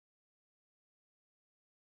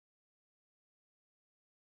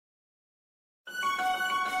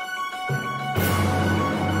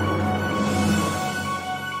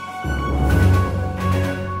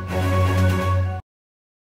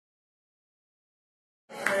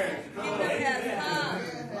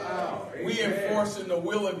We enforcing the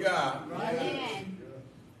will of God. Amen.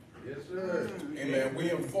 Yes, sir. Amen. We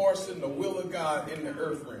enforcing the will of God in the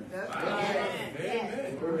earth realm.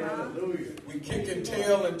 Amen. Hallelujah. We kicking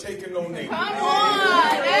tail and taking no name. Come on.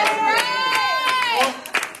 That's right.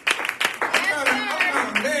 I'm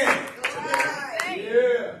not a man today.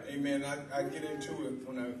 Yeah. Amen. I get into it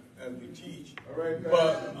when as we teach. All right,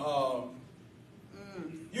 But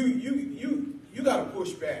you got to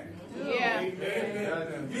push back. Yeah.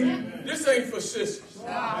 This ain't for sisters. It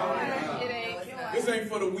ain't. This ain't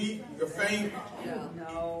for the weak, the faint.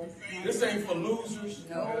 No. This ain't for losers.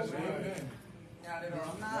 No. Not at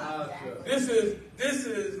all. This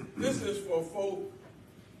is for folk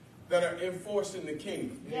that are enforcing the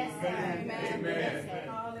kingdom. Yes, sir. Amen.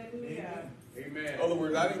 Hallelujah. Amen. In other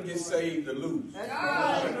words, I didn't get saved to lose. That's No,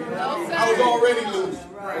 I was sir. already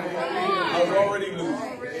losing. right. I was already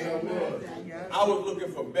losing. I was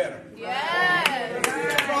looking for better. Yes. So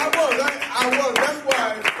I was. That's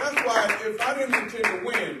why if I didn't intend to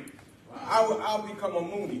win, I'll become a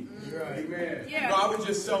Mooney. Amen. You know, I would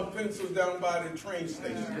just sell pencils down by the train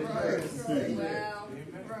station. Well,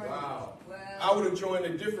 Wow. I would have joined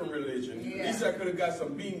a different religion. At least I could have got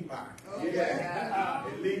some bean pie. Yeah.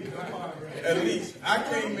 At least. At least I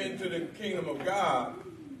came into the kingdom of God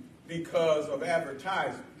because of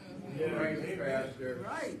advertising. Right, Pastor.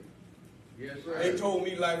 right. Yes, sir. They told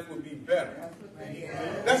me life would be better.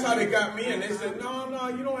 That's how they got me in. They said, no,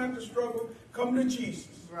 you don't have to struggle. Come to Jesus.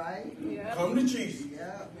 Right. Yeah. Come to Jesus.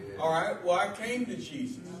 Yeah. All right. Well, I came to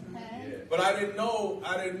Jesus, but I didn't know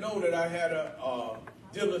that I had to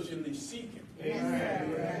diligently seek Him.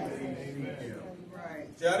 Right.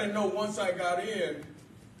 See, I didn't know once I got in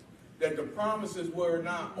that the promises were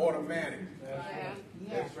not automatic. Yeah.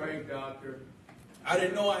 That's right, Doctor. I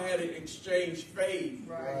didn't know I had to exchange faith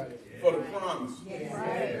Right. for the promise.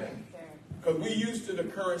 Right. Because we used to the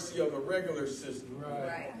currency of a regular system.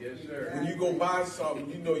 Right. Yes, sir. When you go buy something,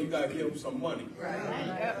 you know you got to give them some money.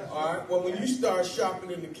 Right. All right. Well, when you start shopping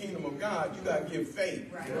in the kingdom of God, you got to give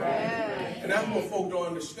faith. Right. And that's what folk don't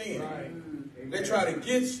understand. They try to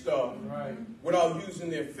get stuff without using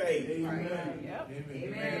their faith. Yep.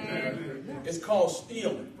 Amen. It's called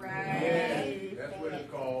stealing. Right. That's what it's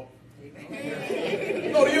called.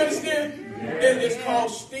 No, do you understand? It's called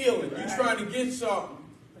stealing. You're trying to get something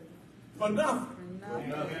for nothing.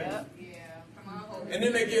 Yep. Come on. And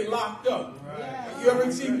then they get locked up. You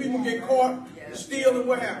ever see people get caught stealing?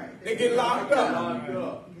 What happened? They get locked up. Locked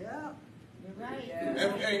up. Yeah.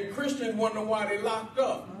 And Christians wonder why they locked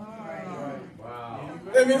up. Wow.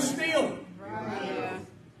 They've been stealing. Yeah.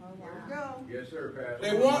 Go. Yes, sir, Pastor.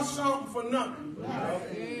 They want something for nothing.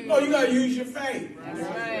 No, you got to use your faith. That's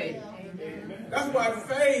right. That's why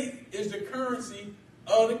faith is the currency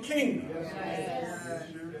of the kingdom.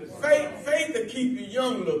 Faith to keep you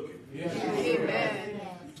young looking. Amen.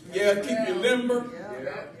 Yeah, keep you limber.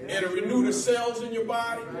 It'll renew the cells in your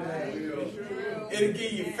body. It'll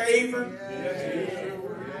give you favor.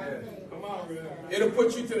 It'll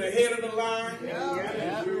put you to the head of the line.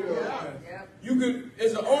 You could.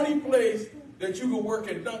 It's the only place that you can work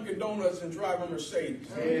at Dunkin' Donuts and drive a Mercedes.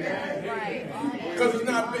 Because it's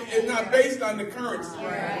not based on the currency.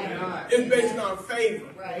 It's based on favor.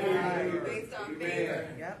 Based on favor.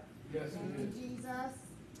 Yep.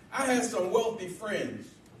 I had some wealthy friends,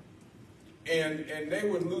 and they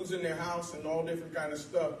were losing their house and all different kind of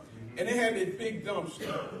stuff, and they had this big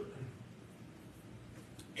dumpster.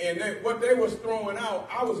 And what they was throwing out,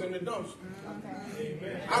 I was in the dumpster.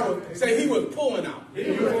 I would say he was pulling out.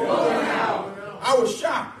 I was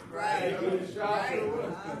shopping.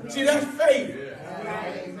 See, that's faith.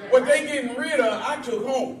 What they getting rid of, I took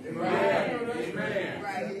home.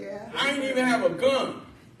 I ain't even have a gun,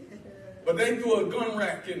 but they threw a gun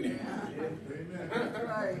rack in there.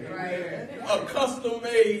 A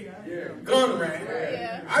custom-made gun rack.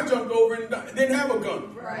 I jumped over and didn't have a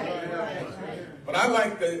gun. But I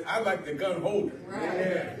like the gun holder.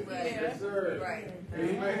 Yes, sir.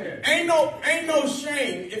 Amen. Ain't no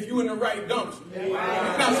shame if you in the right dumpster.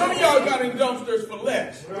 Now some of y'all got in dumpsters for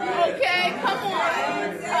less. Okay, come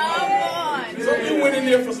on. Come on. Some of you went in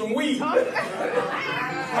there for some weed. All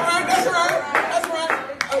right, that's right.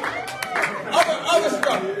 Other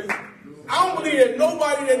stuff. I don't believe that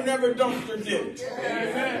nobody that never dumpster did.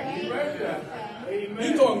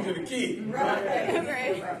 You talking to the kid.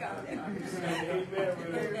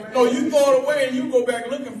 No, you throw it away and you go back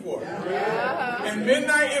looking for it. And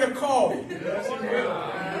midnight it'll call you.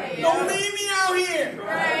 Don't leave me out here.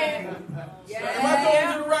 Am I going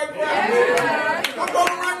to the right route? I'm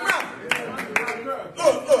going the right route.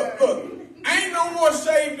 Look. I ain't no more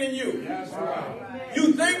saved than you.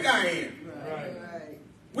 You think I am.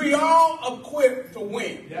 We all equipped to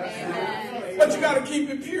win. Amen. But you got to keep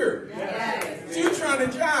it pure. Yes. See, you're trying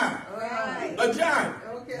to jive. Right. A jive.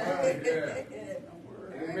 Okay.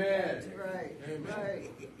 Amen. Right. Right.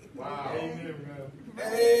 Wow.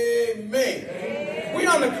 Amen. We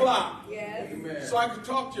on the clock. Yes. Amen. So I can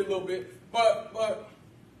talk to you a little bit. But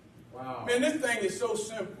Wow. man, this thing is so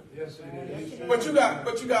simple. Yes, it is. But you got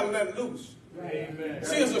to let it loose. Amen.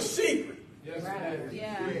 See, it's a secret. Yes, it is.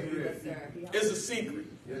 Yeah. Yes, sir. It's a secret.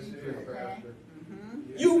 Yes, it is, Pastor.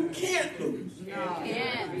 You can't lose. No.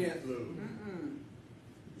 Can't. Can't lose.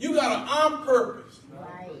 You got to, on purpose,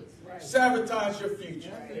 Right. sabotage your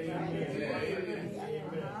future. Amen.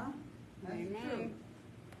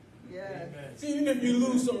 Yes. See, even if you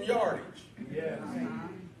lose some yardage, Yes.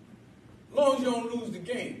 as long as you don't lose the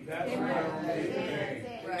game. That's right.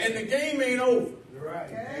 Right. And the game ain't over You're right.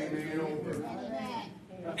 Amen. Over.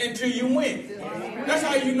 until you win. That's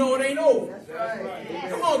how you know it ain't over. That's right.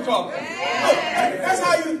 Come on, talk. That's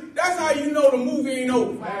how you know the movie ain't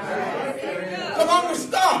over. Because I'm the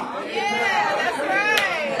star. Yeah, that's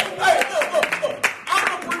right. Hey, look. I'm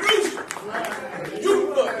a producer.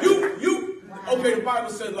 Okay, the Bible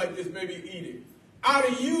says like this, maybe eat it. Out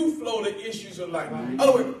of you flow the issues of life. In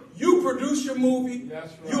other words, you produce your movie,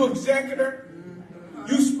 you executor,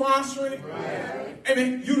 you sponsoring it, and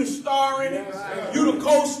then you the star in it, you the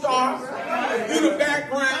co-star, you the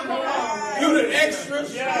background, you the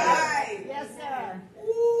extras. Right. Yes, sir.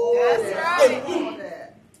 Ooh. That's right. All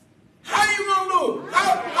that. How you gonna lose?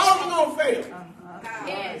 How's it gonna fail?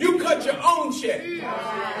 Yes. You cut your own check.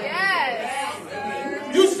 Yes.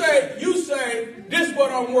 You say, this is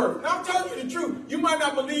what I'm worth. Now I'm telling you the truth. You might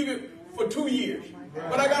not believe it for 2 years.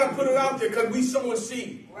 But I got to put it out there because we sowing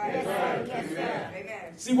seed. Right.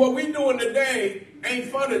 Amen. See, what we doing today ain't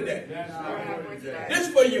for today. This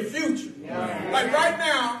for your future. Like right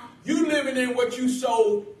now, you living in what you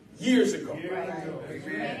sowed years ago.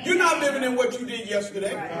 You're not living in what you did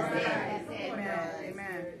yesterday. Amen.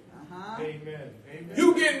 Amen.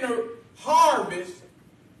 You getting the harvest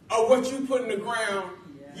of what you put in the ground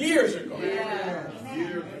years ago. Years Amen. ago.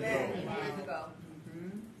 Years ago.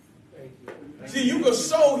 Thank you. See, you can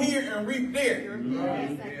sow here and reap there.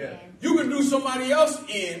 Yeah. You can do somebody else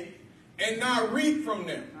in and not reap from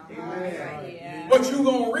them. Yeah. But you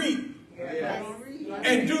going to reap Yes.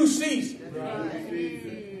 in due season.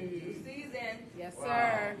 Season. Yes,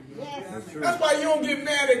 sir. That's why you don't get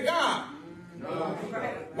mad at God.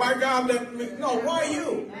 Why God let me? No, why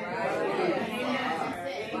you?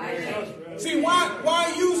 See,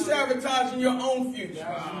 why you sabotaging your own future?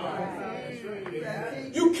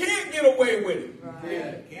 You can't get away with it.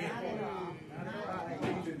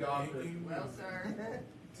 Well, sir.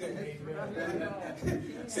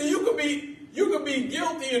 See, you could be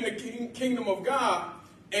guilty in the kingdom of God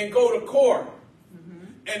and go to court,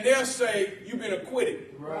 and they'll say you've been acquitted.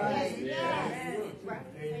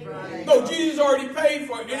 No, Jesus already paid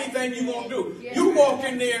for anything you're going to do. You walk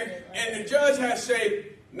in there, and the judge has said,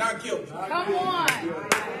 not guilty. Come on.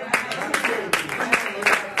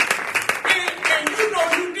 And you know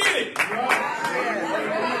you did it. Right.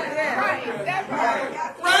 That's right.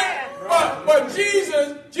 Right? But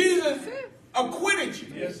Jesus acquitted you.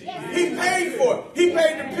 He paid for it. He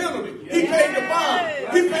paid the penalty. He paid the bond.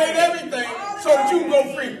 He paid everything so that you can go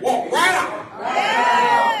free. Walk right out.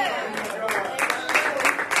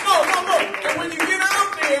 No. And when you get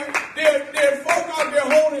out there are folk out there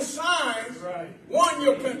holding signs. One,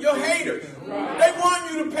 your haters. They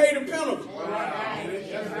want you to pay the penalty.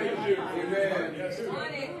 Yes, they do. Amen. Yes, sir.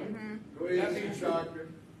 Go ahead, doctor.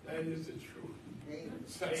 That is the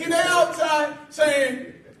truth. See, they outside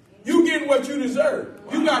saying, you getting what you deserve.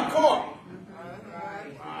 You got caught.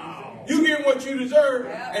 You getting what you deserve,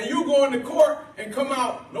 and you go into court and come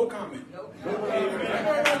out, no comment. Hallelujah.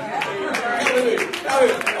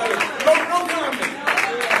 No comment.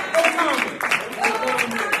 No comment.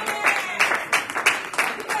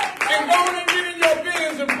 And go in and get in your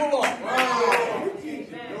bins and pull off. No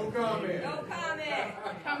comment. No comment.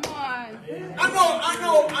 Come on. I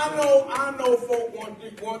know folk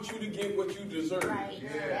want you to get what you deserve.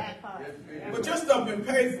 But your stuff been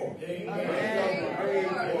paid for.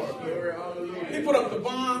 He put up the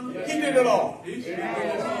bond. He did it all.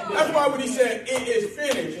 That's why when he said, it is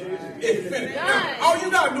finished, it's finished. Now, all you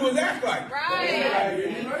got to do is act like it.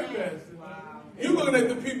 Right. You looking at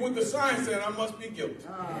the people with the sign saying, I must be guilty.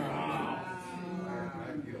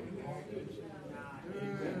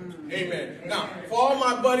 Amen. Now, for all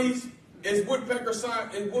my buddies, it's woodpecker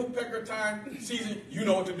time season. You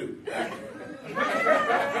know what to do.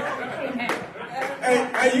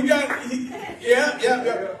 Hey, you got,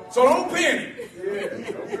 yeah. So don't panic.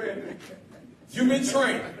 You've been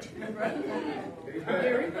trained.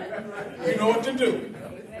 You know what to do.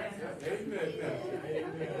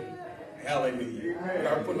 Hallelujah. We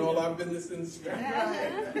are putting all our business in the street.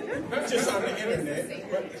 Not just on the internet.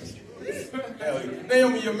 Hallelujah.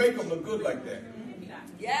 Naomi, your makeup look good like that.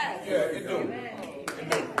 Yes. Yeah, it do.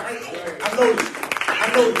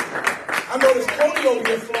 I noticed Cody over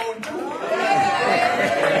there flowing too.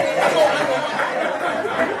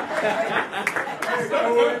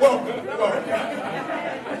 Welcome.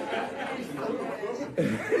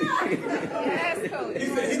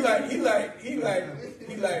 He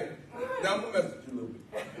like, now I'm gonna mess with you a little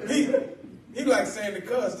bit. He like saying to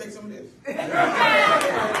cuz, take some of this. He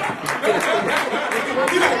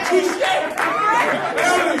like, touche.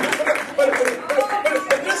 But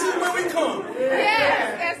this is where we come.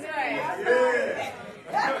 Yes, that's right.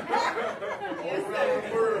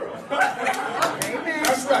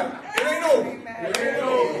 That's right. It ain't over. It ain't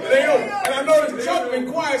over. And I noticed Chuck been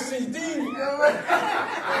quiet since Dean.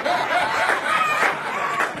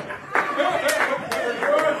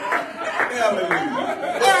 Hallelujah.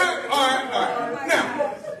 All right. Now,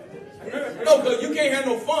 no, because you can't have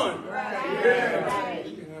no fun.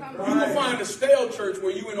 You can find a stale church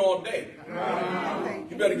where you in all day.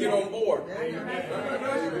 You better get on board.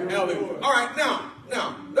 Hallelujah. All right, now,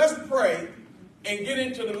 let's pray and get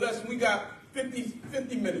into the lesson. We got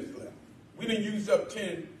 50 minutes left. We done used up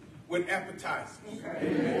 10 with appetizers.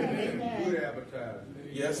 Good appetizer.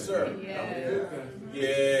 Yes, sir.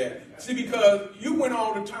 Yeah. See, because you went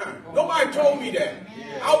all the time. Nobody told me that.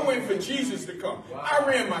 I was waiting for Jesus to come. I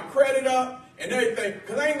ran my credit up and everything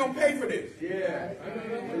because I ain't going to pay for this. Yeah.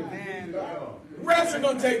 Reps are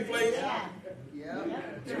going to take place.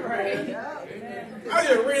 I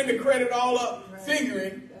just ran the credit all up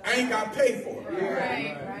figuring I ain't got to pay for it.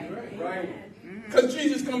 Right. Because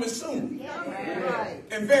Jesus coming soon.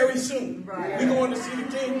 And very soon. We're going to see the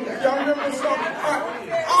King. Y'all remember the song?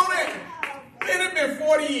 On it. It had been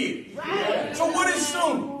 40 years. So what is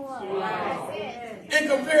soon? In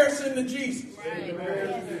comparison to Jesus.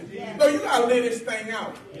 No, you got to lay this thing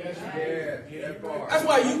out. That's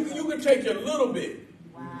why you can take your little bit.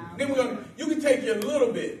 Then you can take your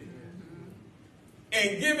little bit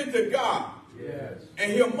and give it to God.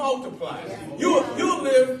 And He'll multiply. You'll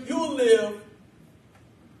live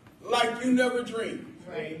like you never dreamed.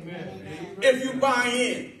 If you buy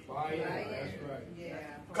in.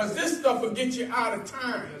 Because this stuff will get you out of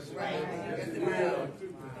time.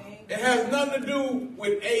 It has nothing to do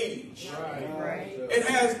with age. It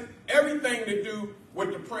has everything to do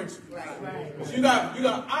with the principle. So you got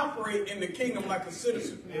to operate in the kingdom like a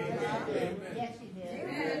citizen.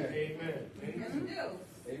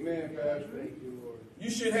 Amen, Pastor. Thank you, Lord. You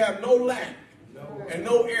should have no lack and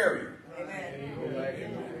no area.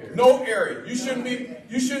 No area. You shouldn't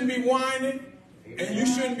be whining and you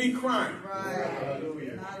shouldn't be crying.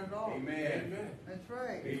 Hallelujah. Not at all. Amen. That's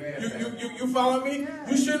right. Amen. You follow me?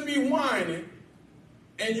 You shouldn't be whining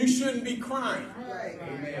and you shouldn't be crying. Right.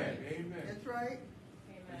 Amen. That's right.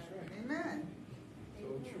 Amen. So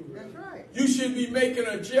true. That's right. You should be making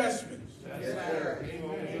adjustments. Yes, sir.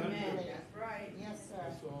 Amen. That's right. Yes, sir.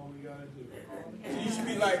 That's all we got to do. So you should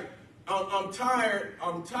be like, I'm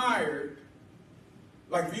tired.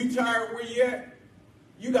 Like if you tired where you at,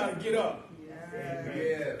 you got to get up.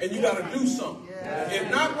 Yes. And you got to do something. It's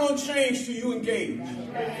not going to change till you engage.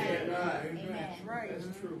 That's right.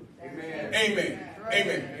 That's true. Amen. Amen.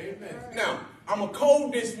 Amen. Now, I'm going to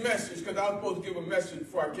code this message because I was supposed to give a message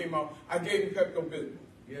before I came out. I gave him Pepto Bismol.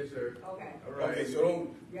 Yes, sir. Okay. All right. Okay, so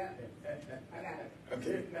don't. Yeah. I got it.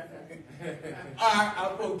 Okay. I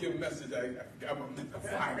was supposed to give a message. I'm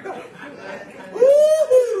fired up.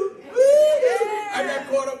 I got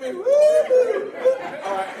caught up in. All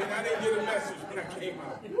right, and I didn't get a message when I came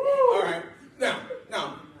out. All right. Now,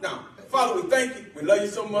 Father, we thank you. We love you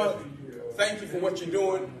so much. Thank you for what you're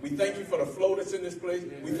doing. We thank you for the flow that's in this place.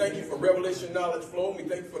 We thank you for revelation knowledge flowing. We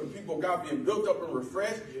thank you for the people of God being built up and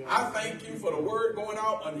refreshed. I thank you for the word going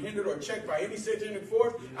out unhindered or checked by any satanic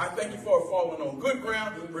force. I thank you for it falling on good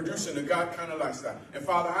ground, producing a God kind of lifestyle. And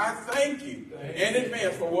Father, I thank you in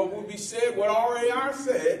advance for what will be said, what already are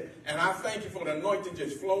said. And I thank you for the anointing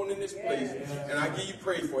just flowing in this place. And I give you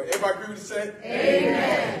praise for it. Everybody agree with say?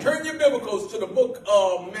 Amen. Turn your biblicals to the book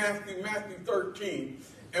of Matthew 13.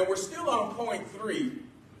 And we're still on point 3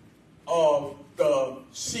 of the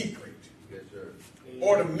secret. Yes, sir.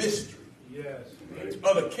 Or the mystery. Yes.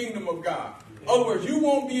 Of the kingdom of God. In other words, you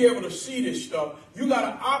won't be able to see this stuff. You got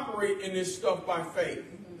to operate in this stuff by faith.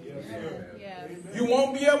 Yes, sir. Yes. You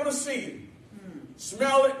won't be able to see it.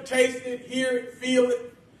 Smell it, taste it, hear it, feel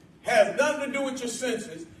it. Has nothing to do with your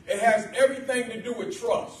senses. It has everything to do with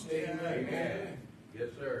trust. Amen. Yes,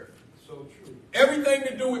 sir. So true. Everything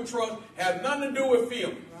to do with trust has nothing to do with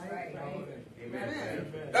feelings. Right.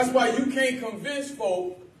 Amen. That's why you can't convince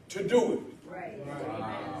folk to do it. Right.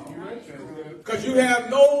 Wow. Because you have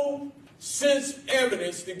no sense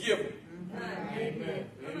evidence to give them. Amen.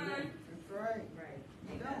 That's right.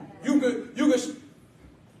 You could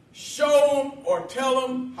show them or tell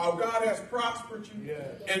them how God has prospered you,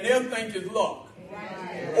 Yes. and they'll think it's luck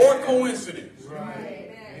Right. or coincidence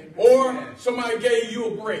Right. or somebody gave you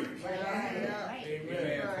a break.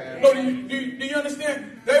 Amen. No, do you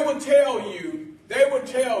understand? They will tell you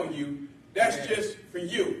that's just for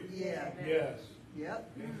you. Yeah. Yes.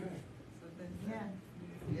 Yep.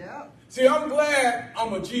 Yep. See, I'm glad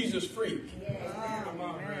I'm a Jesus freak. Come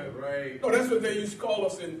on, man. Right. No, that's what they used to call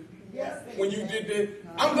us Yes. when you did that.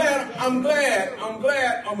 I'm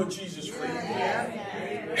glad I'm a Jesus freak.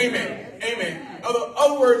 Amen. Amen.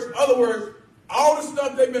 Other words, all the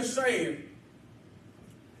stuff they've been saying,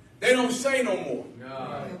 they don't say no more.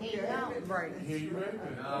 No. Right. Hear you right?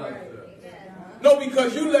 No, sir. No,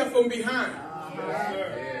 because you left them behind. Yes,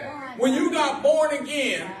 sir. Yeah. When you got born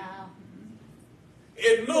again,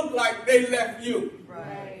 it looked like they left you.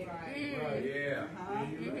 Right. Right. Yeah.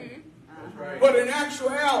 That's right. But in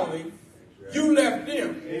actuality, you left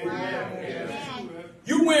them. Amen.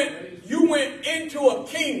 You went into a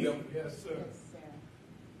kingdom Yes, sir.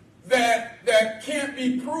 that can't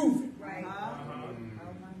be proven. Right.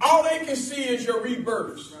 All they can see is your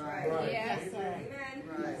rebirths. Right. Yes, sir.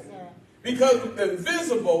 Right. Because the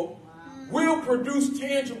visible will produce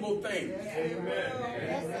tangible things.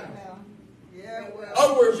 Amen. Yeah, In well.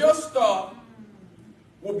 other words, your stuff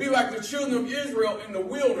will be like the children of Israel in the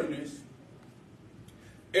wilderness.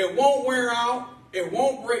 It won't wear out. It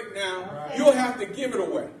won't break down. Right. You'll have to give it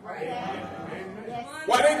away. Amen.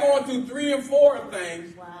 While they're going through 3 and 4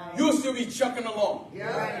 things, you'll still be chucking along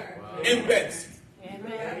in Betsy.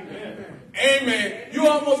 Amen. Amen. You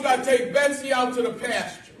almost got to take Betsy out to the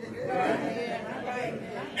pasture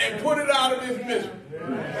and put it out of his misery.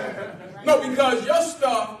 No, because your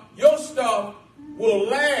stuff will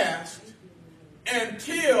last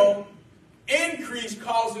until increase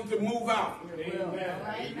causes it to move out.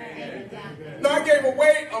 No, I gave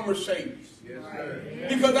away a Mercedes Yes, sir.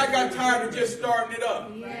 because I got tired of just starting it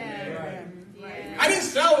up. I didn't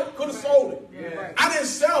sell it, could have sold it. Yes. I didn't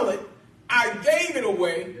sell it. I gave it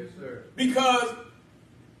away Yes, sir. because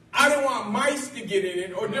I didn't want mice to get in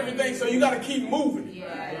it or different things. So you got to keep moving it.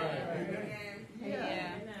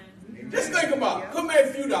 Just think about it. Could have made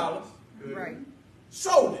a few dollars. Right.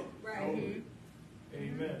 Sold it.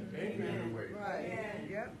 Amen. Amen. Right.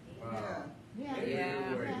 Yep. Wow.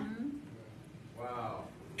 Yeah. Wow.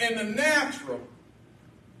 In the natural,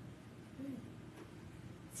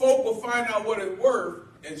 folk will find out what it's worth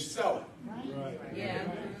and sell it. Right. Yeah.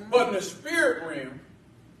 But in the spirit realm,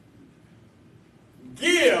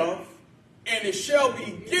 give and it shall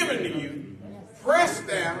be given to you, pressed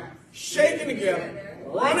down, shaken together,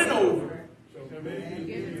 running over,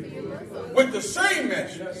 with the same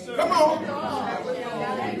measure. Come on.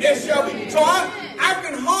 It shall be. So I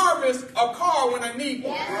can harvest a car when I need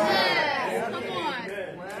one. Yes. Come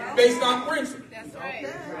on. Based on principle. That's right.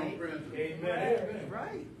 Amen.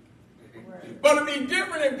 Right. But it'd be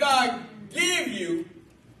different if God give you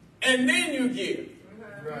and then you give.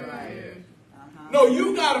 Right. No,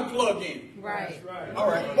 you got to plug in. Right. Right. All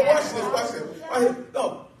right. But watch this. Watch this. Watch this.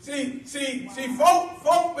 No. See,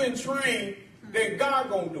 folk been trained that God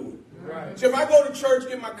gonna do it. Right. So if I go to church,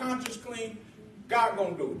 get my conscience clean, God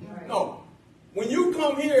gonna do it. No. When you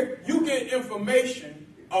come here, you get information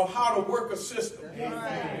of how to work a system.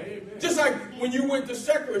 Just like when you went to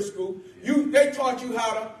secular school, they taught you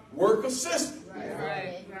how to work a system.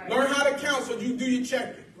 Right. Learn how to count so you do your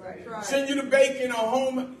checking. Right. Send you to bacon or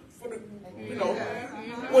home for the,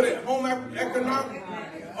 what it, home economic.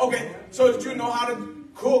 Okay, so that you know how to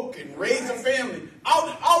cook and raise a family.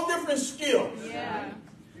 All different skills. Yeah.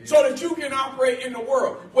 So that you can operate in the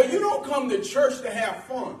world. But you don't come to church to have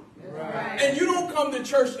fun. Right. And you don't come to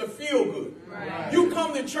church to feel good. Right. You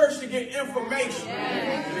come to church to get information.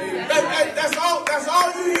 That's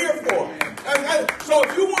all you're here for. So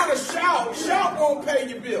if you want to shout won't pay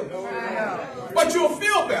your bill. But you'll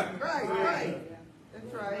feel better. Right. Right.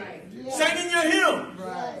 That's right. Singing your hymn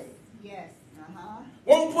Right. Yes.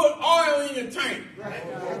 won't put oil in your tank.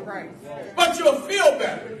 Right. But you'll feel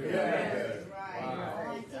better.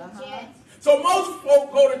 So most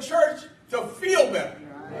folk go to church to feel better.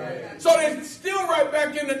 So they're still right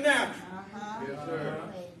back in the natural. Yes, sir.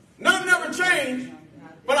 Nothing ever changed,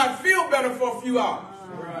 but I feel better for a few hours.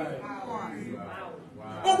 Right.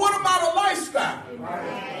 Wow. But what about a lifestyle?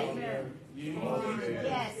 Yes. Yeah,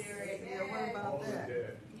 what about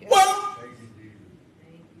that? Well,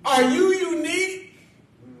 are you unique?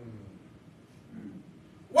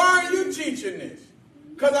 Why are you teaching this?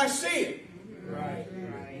 Because I see it. Right.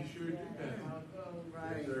 You sure do that.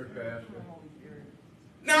 Yes, sir, Pastor.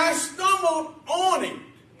 Now I stumbled on it.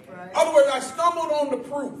 Right. In other words, I stumbled on the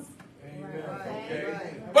proof. Okay.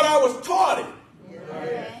 Right. But I was taught it.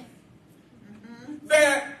 Yes.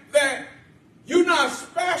 That you're not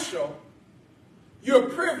special, you're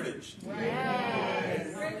privileged. Our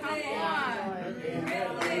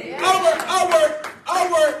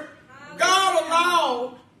God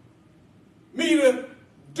allowed me to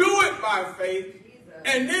do it by faith,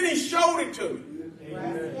 and then he showed it to me.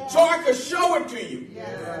 So I could show it to you.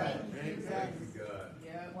 Yes.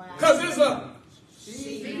 Because it's a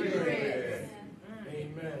Secret.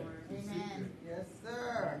 Amen. Amen. Yes,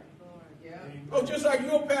 sir. oh, just like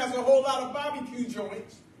you'll pass a whole lot of barbecue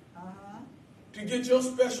joints to get your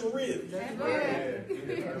special ribs. That's right.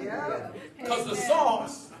 Yeah. Because the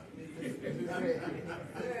sauce. Yeah.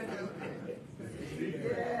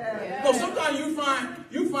 No, sometimes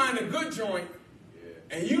you find a good joint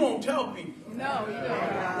and you don't tell people. No, you don't.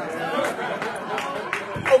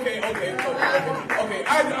 Okay.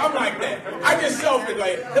 I'm like that. I just selfish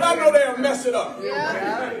like, because I know they'll mess it up.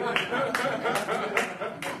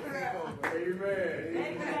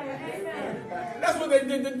 That's what they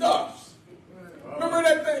did to ducks. Remember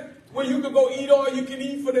that thing where you could go eat all you can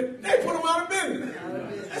eat for the? They put them out of business.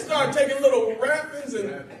 They started taking little wrappings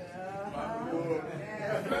and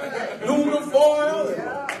aluminum foil.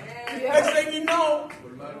 And next thing you know,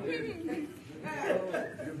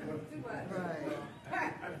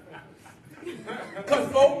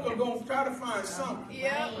 because folk are going to try to find something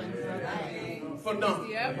for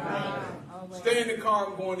nothing. Stay in the car,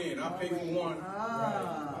 I'm going in. I'll pay for one.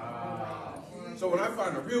 So when I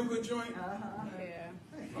find a real good joint, I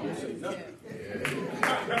won't say nothing.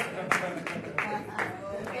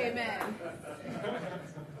 Amen.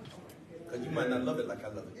 Because you might not love it like I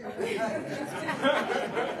love it.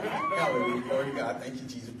 Hallelujah, glory to God. Thank you,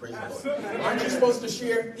 Jesus. Praise the Lord. Aren't you supposed to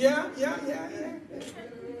share? Yeah.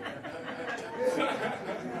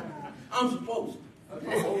 I'm supposed to.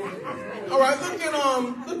 All right,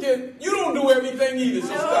 look at. You don't do everything either,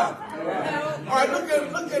 so stop. All right, look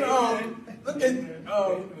at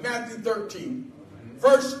Matthew 13,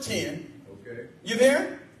 verse 10. Okay. You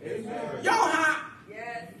there? Y'all hot?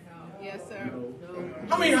 Yes, sir.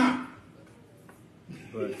 How many hot?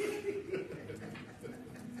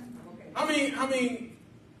 How many?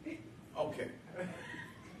 Okay.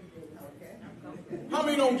 How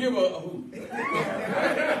many don't give a hoot?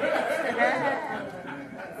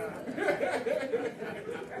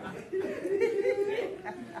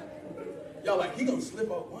 Y'all like, he gonna slip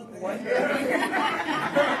up one day.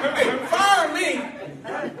 Hey, fire me.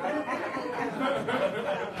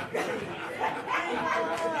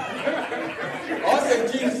 Oh, I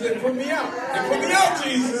said Jesus said, put me out. And put me out,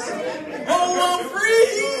 Jesus. Oh, I'm free.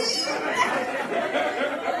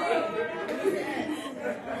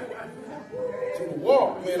 To the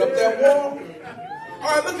wall, man, up that wall. All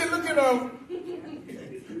right, look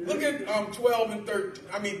at 12 and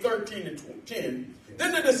 13 and 10.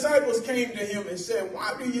 Then the disciples came to him and said,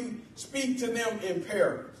 why do you speak to them in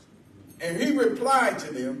parables? And he replied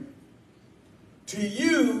to them, to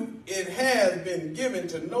you it has been given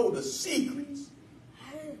to know the secrets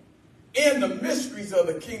and the mysteries of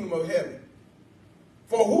the kingdom of heaven.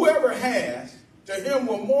 For whoever has, to him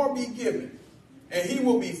will more be given, and he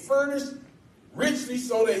will be furnished richly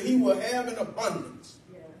so that he will have an abundance.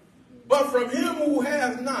 But from him who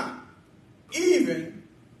has not, even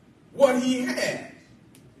what he has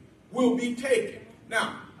will be taken.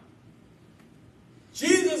 Now,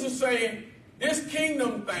 Jesus is saying this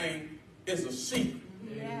kingdom thing is a secret.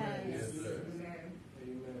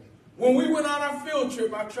 When we went on our field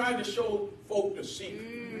trip, I tried to show folk the secret.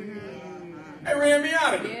 They ran me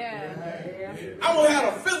out of here. I would have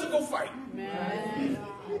had a physical fight.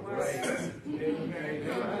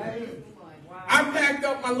 I packed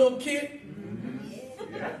up my little kit.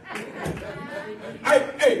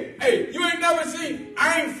 Hey, you ain't never seen,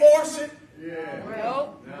 I ain't forcing.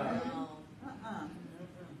 Nope.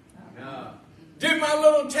 No. Did my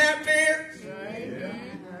little tap dance.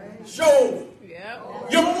 Showed.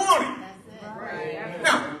 You want it.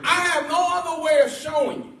 Now, I have no other way of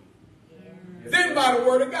showing you than by the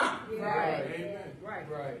word of God.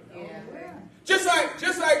 Just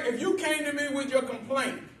like if you came to me with your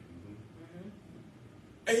complaint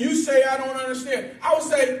and you say, I don't understand, I would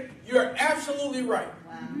say, you're absolutely right.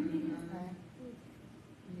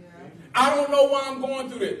 I don't know why I'm going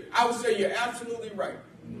through this. I would say you're absolutely right.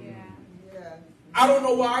 Yeah. Yeah. I don't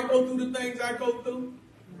know why I go through the things I go through.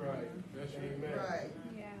 Right. That's amen. Right.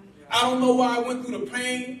 Yeah. I don't know why I went through the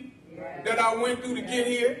pain that I went through to get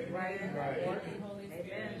here. Right.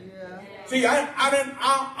 Yeah. See, I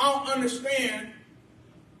don't understand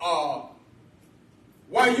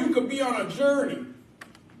why you could be on a journey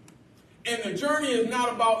and the journey is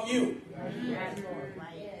not about you.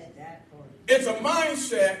 It's a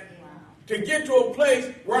mindset to get to a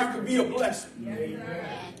place where I can be a blessing.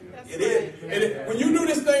 It is. When you do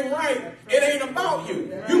this thing right, it ain't about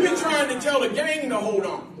you. You've been trying to tell the gang to hold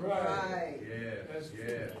on. Right.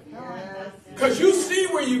 Because you see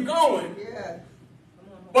where you're going, Yeah.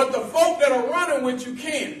 but the folk that are running with you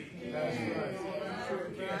can't.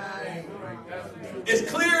 It's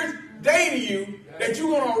clear as day to you that you're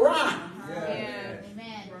going to arrive. Yeah.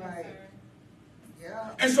 Right. Yeah.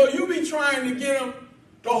 And so you be trying to get them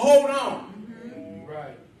to hold on.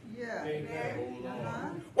 Right. Yeah.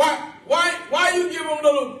 Why you give them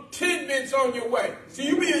little tidbits on your way? See,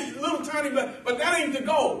 you be a little tiny, but that ain't the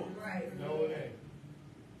goal. No, it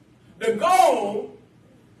ain't. The goal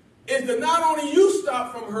is to not only you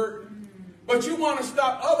stop from hurting, but you want to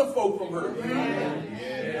stop other folk from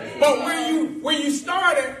hurting. But where you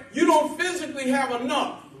started, you don't physically have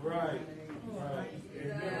enough. Right.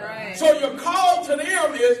 Right. So your call to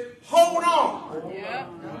them is hold on. Yep.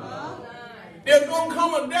 There's going to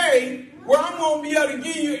come a day where I'm going to be able to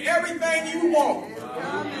give you everything you want.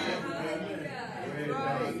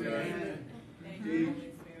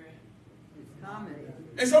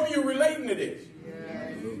 And some of you relating to this.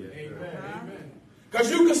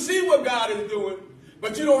 Because you can see what God is doing,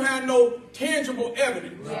 but you don't have no tangible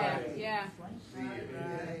evidence. Yeah. Yeah.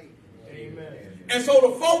 Amen. And so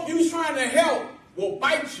the folk you trying to help will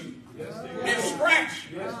bite you and scratch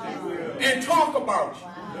you and talk about you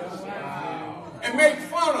and make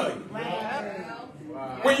fun of you.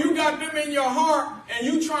 When you got them in your heart and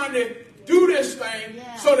you trying to do this thing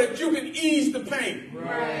so that you can ease the pain.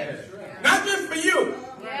 Not just for you.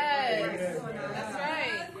 Yes. That's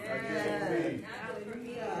right.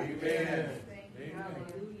 Amen.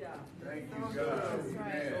 Thank you, God.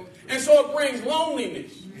 Amen. And so it brings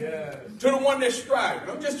loneliness Yes. to the one that's striving.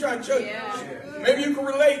 I'm just trying to tell you. Yeah. Maybe you can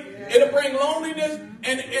relate. It'll bring loneliness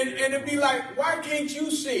and it'll be like, why can't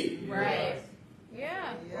you see Right.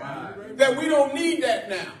 Yeah. that we don't need that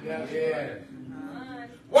now? Yes.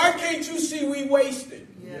 Why can't you see we wasted?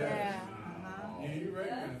 Yeah. You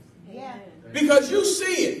recognize. Because you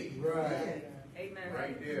see it. Right.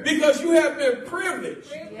 Right there. Because you have been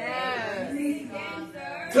privileged Yes.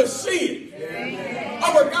 to see it.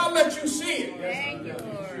 Oh, but God let you see it. Thank you,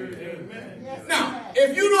 Lord. Amen. Now,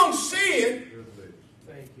 if you don't see it,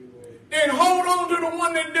 Thank you, Lord. then hold on to the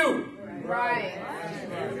one that do. Right.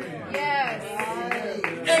 Yes.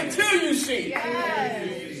 Until you see it. Yes.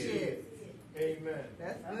 Amen.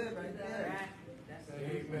 That's good right there.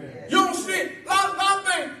 Amen. You don't see it. A lot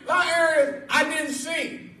of areas I didn't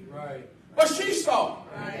see. Right. But she saw.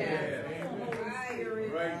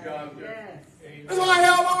 Right, God. That's why I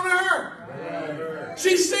held on to her.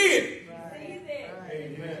 She see it.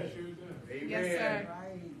 Amen. Yes, sir.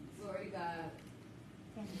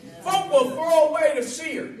 Folk will throw away the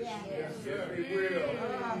seer. Yes, they will.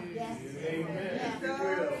 Amen. They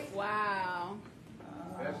will. Wow.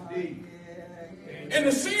 That's deep. And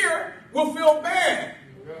the seer will feel bad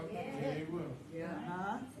Yeah, you will.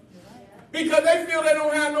 because they feel they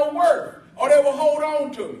don't have no worth or they will hold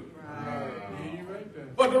on to it. Yeah, you right there.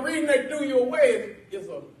 But the reason they threw you away is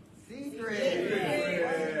a Secret.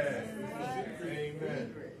 Amen.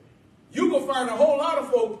 you can find a whole lot of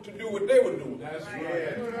folks to do what they were doing. That's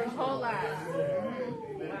right. A whole lot.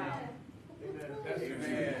 That's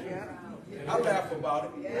Amen. I laugh about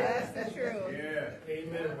it. Yes, that's True. Yeah.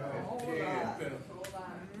 Amen. Yeah.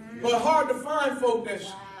 But hard to find folk that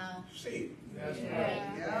see it. That's right.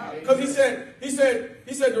 Yeah. Because he said,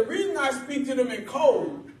 the reason I speak to them in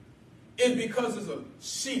code is because it's a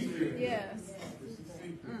secret. Yes.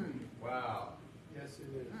 Wow. Yes, it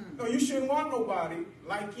is. No, you shouldn't want nobody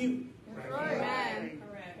like you. Amen.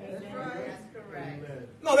 That's right. Amen.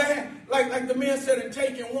 No, they had, like the man said in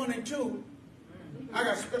Taken 1 and 2, I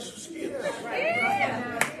got special skills.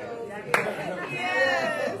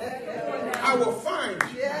 I will find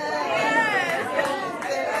you.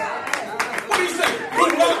 What do you say?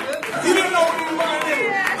 Good luck. You didn't know what you were going to do.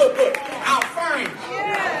 Look, I'll find you.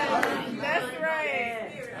 Yeah. That's right.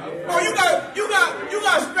 Oh, you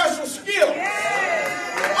got special skills.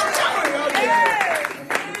 I'm telling you.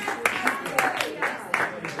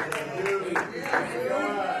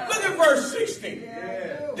 Look at verse 16.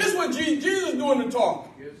 This is what Jesus doing the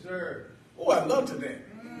talking. Yes, sir.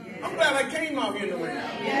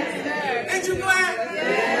 Ain't you glad?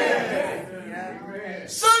 Yeah.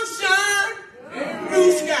 Sunshine,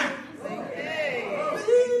 blue sky.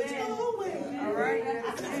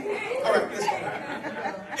 All right, listen.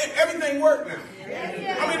 Everything worked now. I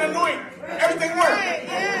mean, anoint. Everything worked.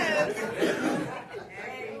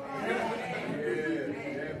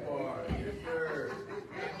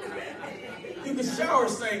 You can shower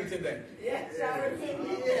sing today.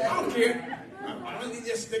 I don't care. Let me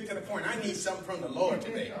just stick to the point. I need something from the Lord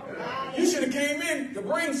today. You should have came in to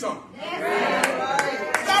bring something.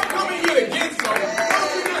 Stop coming here to get something. Why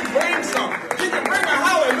don't you just bring something? Can you bring a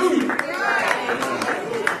hallelujah?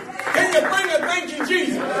 Can you bring a thank you,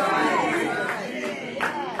 Jesus?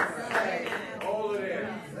 All of that.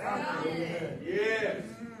 Yes.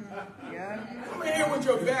 Come in here with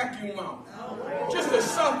your vacuum out. Just to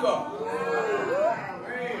suck up.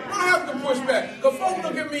 I have to push back. Because folks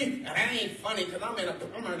look at me, and that ain't funny because I'm in a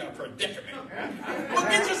predicament. Well,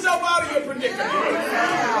 get yourself out of your predicament.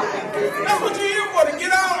 That's what you're here for, to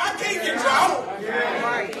get out. I can't get you out.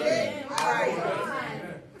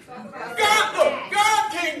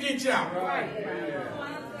 God can't get you out.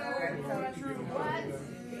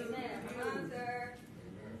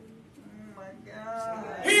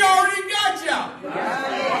 He already got you out. Look.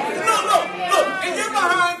 And you're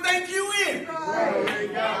behind, thank you in.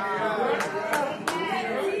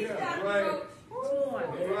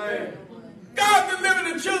 God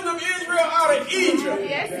delivered the children of Israel out of Egypt.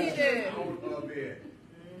 Yes, he did.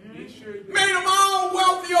 Made them all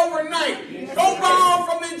wealthy overnight. Don't borrow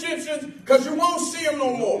from the Egyptians because you won't see them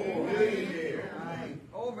no more.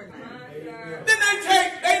 Then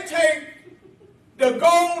they take the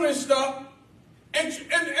gold and stuff and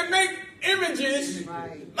make images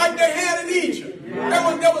like they had in Egypt.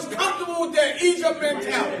 That was comfortable with their Egypt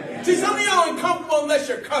mentality. See, some of y'all ain't comfortable unless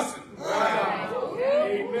you're cussing. Come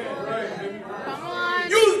on.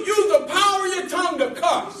 Use the power of your tongue to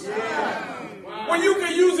cuss. When you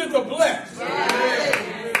can use it to bless.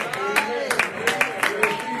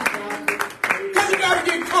 Because you got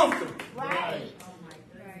to get comfortable. Right.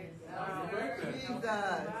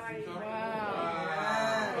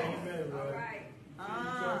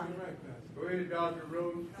 Go ahead, Dr.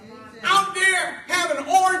 Roach. Out there having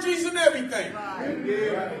orgies and everything.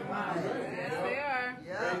 Yes, they are.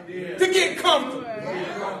 To get comfortable.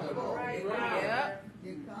 Yep.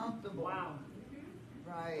 Get comfortable. Wow.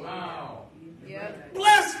 Right. Wow. Yep.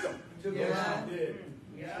 Bless them. Yep.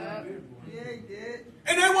 Yeah, he did.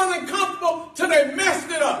 And they wasn't comfortable till they messed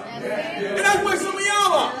it up. And that's where some of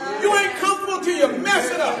y'all are. You ain't comfortable till you mess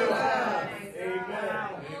it up.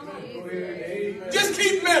 Just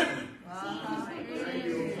keep messing.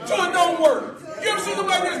 So it don't work. You ever see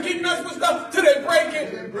somebody just keep messing with stuff till they break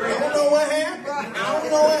it? I don't know what happened. I don't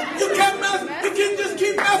know what. You kept messing. You can just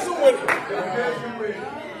keep messing with it.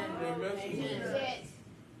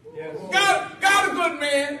 God a good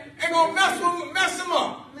man ain't gonna mess him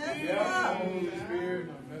up. That's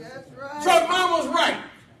right. So mama's right.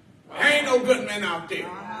 There ain't no good men out there. Yep.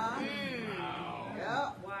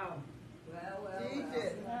 Wow. Teach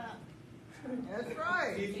it. That's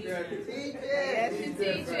right. Teach Yes, it. you're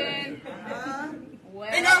teaching.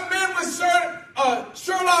 They got men with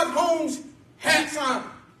Sherlock Holmes hats on.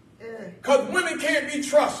 Because women can't be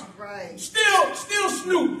trusted. Right. Still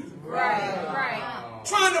snooping. Right.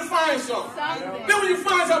 Trying to find something. Something. Then when you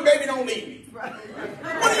find something, baby, don't leave me. Right.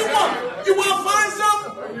 What do you want? You want to find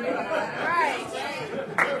something? Right.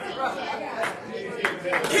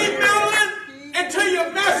 Keep meddling until you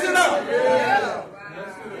mess it up.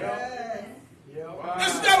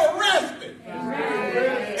 Instead of resting.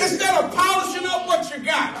 Instead of polishing up what you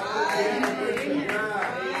got.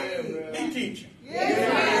 He teaching.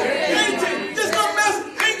 Just don't mess.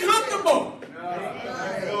 Ain't comfortable.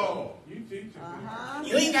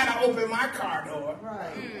 You ain't got to open my car door.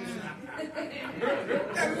 Right.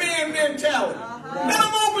 That man mentality. Let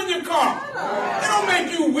them open your car. It don't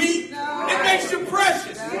make you weak. It makes you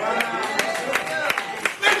precious.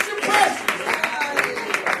 Makes you precious.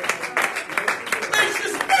 Makes you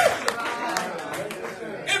special.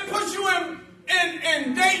 It puts you in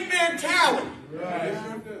date mentality.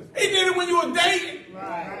 He did it when you were dating.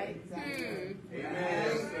 Right.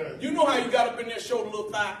 You know how you got up in there, showed a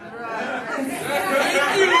little thigh.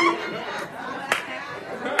 Thank you.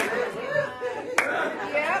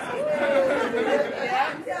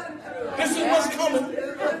 This is what's coming.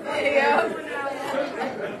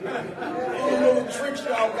 All the little tricks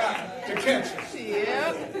y'all got to catch us.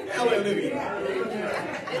 Hallelujah.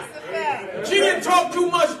 It's the fact. She didn't talk too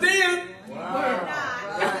much then.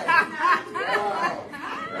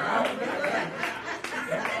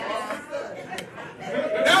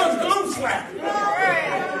 That was gum slap.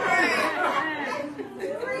 Right.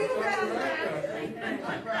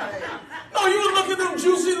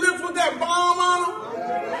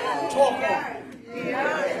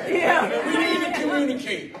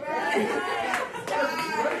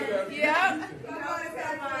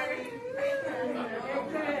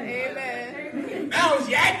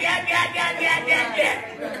 yak.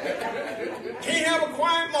 Can't have a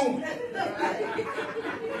quiet moment.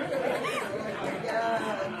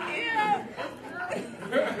 Yeah.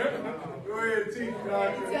 Go ahead, teach,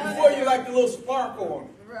 doctor. Before you like the little sparkle on it.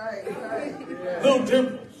 Right. Little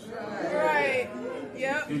dimples. Right.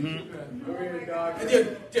 Yep. Go ahead, doctor.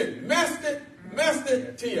 And just messed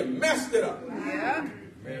it till you messed it up. Yep.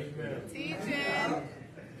 Amen. Teaching.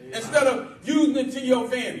 Instead of using it to your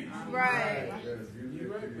advantage. Right.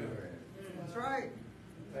 That's right.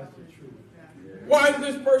 That's the truth. Why is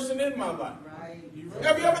this person in my life? Right.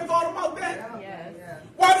 Have you ever thought about that? Yes. Yeah.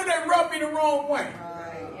 Why do they rub me the wrong way?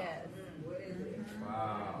 Right. Yes.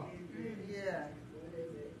 Wow. Yeah.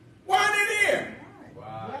 Why are they there?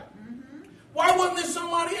 Wow. Why wasn't there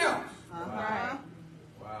somebody else? Right.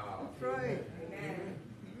 Wow. That's right.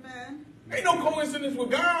 Amen. Ain't no coincidence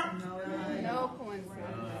with God. No. No coincidence.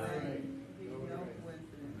 No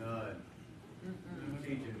coincidence. None.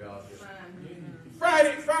 Teaching, doctor.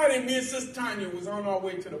 Friday, me and Sister Tanya was on our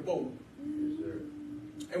way to the boat. Yes, sir.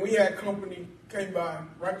 And we had company, came by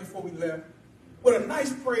right before we left, with a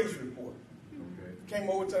nice praise report. Okay. Came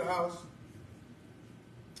over to the house.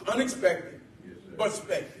 Unexpected, Yes, sir. but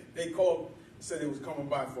expected. They called, said they was coming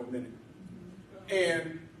by for a minute.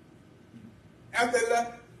 And after they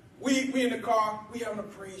left, we in the car, we having a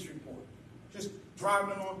praise report. Just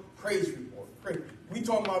driving on, praise report. We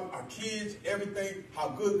talking about our kids, everything, how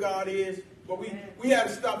good God is, but we had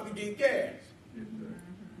to stop to get gas. Yes, sir.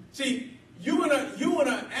 See, you in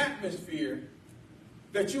an atmosphere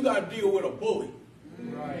that you got to deal with a bully.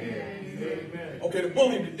 Right. Amen. Okay, the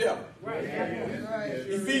bully, the devil. Right.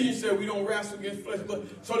 Ephesians said we don't wrestle against flesh, but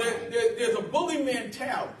so there's a bully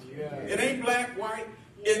mentality. Yeah. It ain't black, white.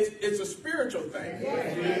 It's a spiritual thing.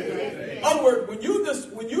 In other words, when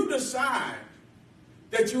you decide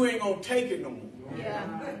that you ain't gonna take it no more, Yeah.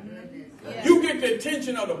 Yeah. you get the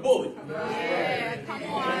attention of the bully. Yeah. Come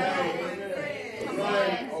on. Come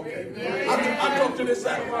on. Okay, I talk to this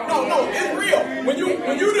side. No, it's real. When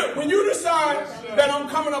you decide that I'm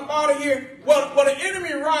coming up out of here, well, the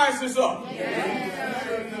enemy rises up.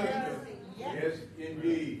 Yes,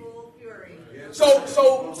 indeed. Full fury. Yes.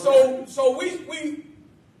 So we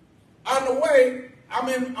on the way. I'm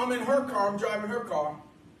in her car. I'm driving her car,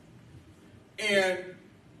 and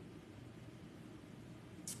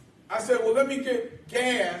I said, well, let me get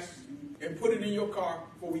gas and put it in your car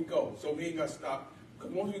before we go, so we ain't got to stop.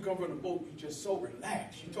 Because once we come from the boat, you're just so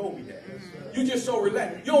relaxed. You told me that. You're just so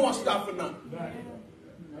relaxed. You don't want to stop for nothing.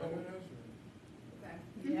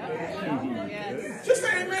 Yes. Just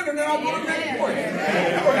say amen, and then I'll go to the next point.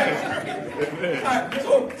 All right,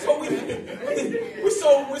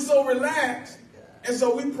 so we're so relaxed, and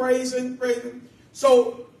so we praise Him.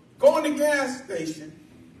 So going to the gas station,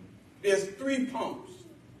 there's 3 pumps,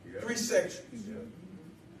 3 sections.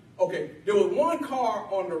 Okay, there was one car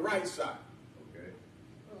on the right side, Okay.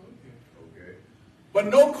 but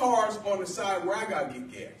no cars on the side where I gotta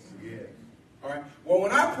get gas. Yes. All right. Well,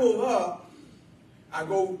 when I pull up, I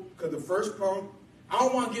go, because the first pump, I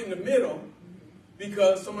don't want to get in the middle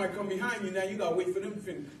because somebody come behind you. Now you got to wait for them to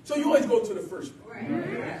finish. So you always go to the first pump.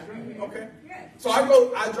 Okay. So I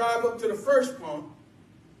drive up to the first pump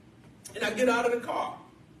and I get out of the car.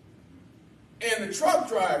 And the truck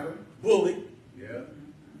driver, bully, Yeah.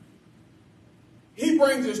 he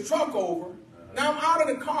brings his truck over. Now I'm out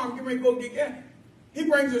of the car. I'm getting ready to go get gas. He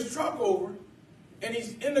brings his truck over and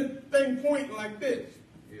he's in the thing pointing like this.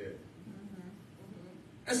 Yeah.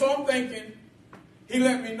 And so I'm thinking, he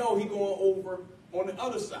let me know he going over on the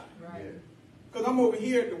other side. Yeah. Because I'm over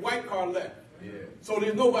here, the white car left. Yeah. So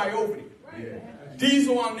there's nobody over there. Yeah.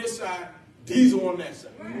 Diesel on this side, diesel on that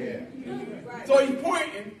side. Yeah. So he's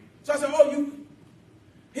pointing. So I said, oh, you.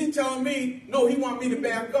 He's telling me, no, he want me to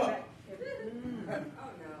back up.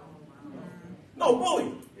 No,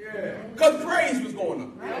 bully. Yeah. Because praise was going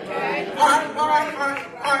on. Okay. All right.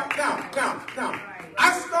 Now.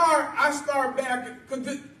 I start back,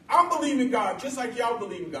 because I'm believing God, just like y'all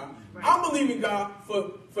believe in God. I'm believing God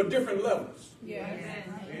for different levels. Yes.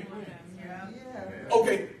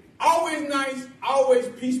 Okay, always nice, always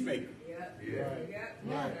peacemaker. Yeah.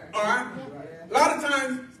 All right? A lot of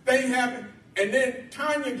times things happen, and then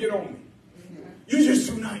Tanya get on me. You just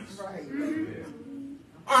too nice. Right.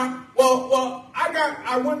 All right. Well,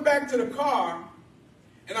 I went back to the car,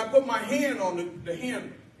 and I put my hand on the handle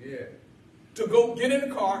Yeah. to go get in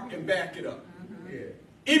the car and back it up. Yeah.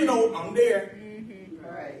 Even though I'm there,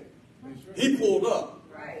 Right. he pulled up.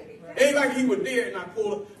 Ain't like he was there and I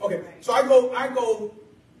pulled up. Okay, so I go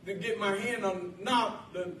to get my hand on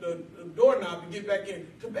the doorknob to get back in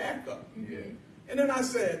to back up. Yeah. And then I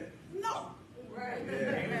said, no.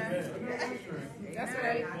 Yeah. That's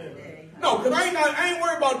right. No, because I ain't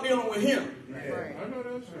worried about dealing with him. Yeah. I know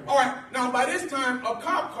that's right. All right, now by this time, a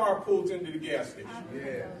cop car pulls into the gas station.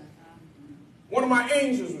 Yeah. One of my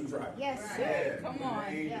angels was driving. Yes, Yeah. sir. Come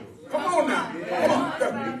on. Yes. Come on now. Come on.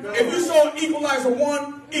 If you saw Equalizer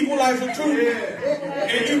 1, Equalizer 2,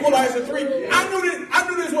 and Equalizer 3, I knew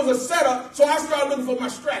this was a setup, so I started looking for my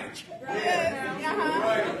strategy.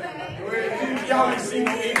 Y'all ain't seen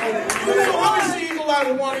no Equalizer. So let me see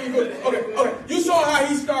Equalizer 1, okay. You saw how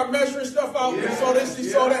he started measuring stuff out? You saw this, you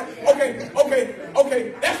saw that? Okay.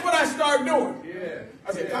 That's what I started doing.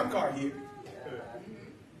 I said, cop car here.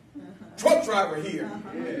 Truck driver here.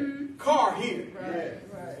 Car here.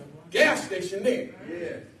 Gas station there.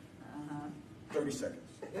 30 seconds.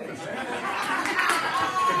 15 seconds.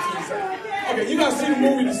 Okay, you gotta see the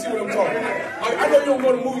movie to see what I'm talking about. I know you don't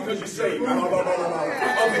go to the movie because you're saved.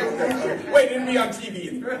 Okay. Wait, it didn't be on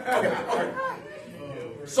TV. Okay.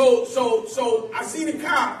 So I see the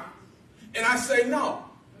cop and I say no.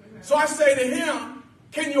 So I say to him,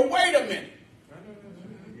 can you wait a minute?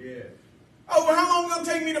 Oh, well, how long is it going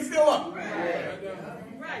to take me to fill up?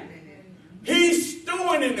 He's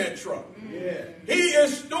stewing in that truck. He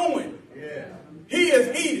is stewing. He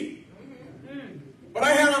is eating. But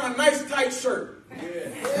I had on a nice tight shirt.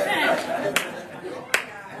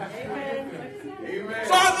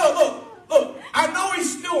 So I look, I know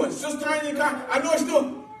he's stewing. Sister Tiny, I know he's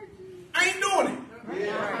stewing. I ain't doing it.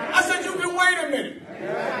 I said, you can wait a minute.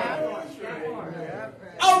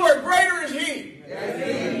 Oh, where greater is he. I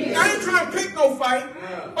ain't trying to pick no fight,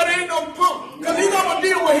 but there ain't no punk. Because he's going to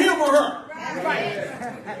deal with him or her.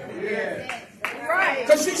 Right.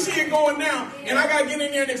 Because she see it going down, and I got to get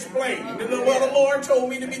in there and explain. Well, the Lord told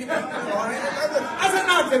me to be the best. I said,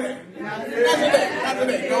 not today. Not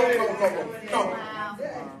today. No.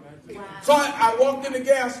 So I walked in the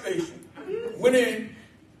gas station, went in,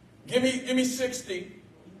 give me 60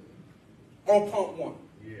 on pump 1.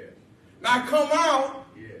 Now I come out,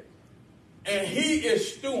 and he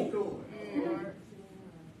is stewing.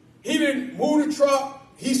 He didn't move the truck,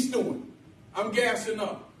 he's stewing. I'm gassing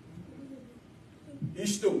up.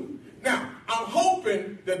 He's stewing. Now, I'm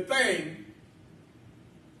hoping the thing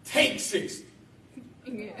takes 60.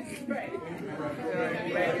 Right.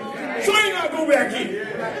 So I ain't got to go back in.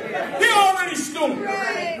 He already stewing. Now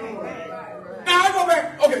I go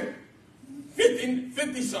back, okay,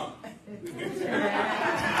 50 something.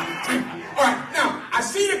 All right, now, I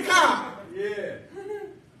see the cop.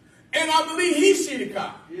 And I believe he see the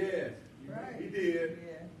cop. He did.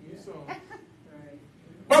 You saw him.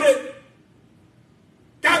 But it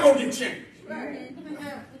gotta go get changed.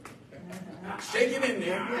 Shake it in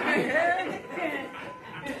there.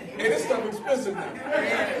 Hey, this stuff expensive now.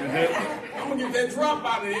 I'm gonna get that drop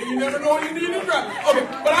out of there. You never know when you need a drop. Okay,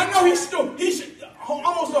 but I know he's still,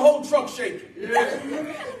 almost the whole truck shaking.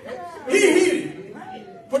 He heated.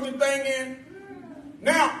 Put the thing in.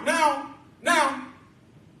 Now,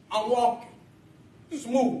 I'm walking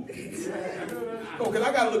smooth. Oh, because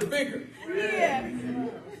I got to look bigger.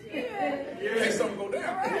 In case something go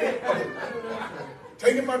down. Okay.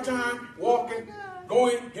 Taking my time, walking,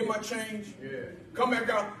 going, get my change, come back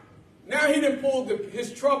out. Now he done pulled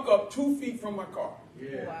his truck up 2 feet from my car.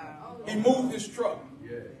 Wow. He moved his truck.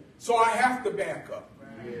 So I have to back up.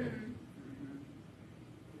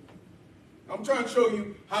 I'm trying to show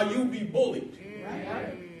you how you be bullied.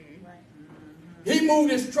 He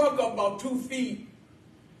moved his truck up about 2 feet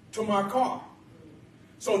to my car.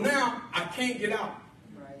 So now I can't get out.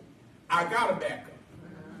 I got to back up.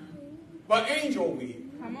 But Angel over here.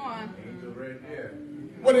 Come on. Angel right there.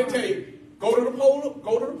 What did it tell you? Go to the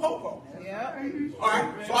popo. Yep. All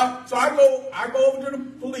right. So I go over to the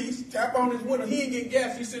police, tap on his window. He ain't getting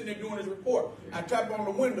gas. He's sitting there doing his report. I tap on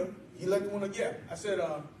the window. He let the window gas. I said,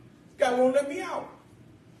 this guy won't let me out.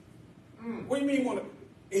 What do you mean won't let?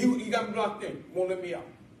 He got me blocked in. Won't let me out.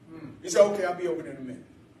 He said, okay, I'll be over there in a minute.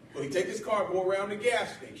 So he take his car, go around the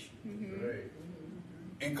gas station,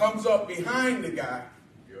 and comes up behind the guy,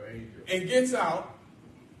 and gets out,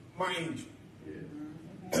 my angel,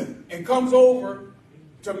 and comes over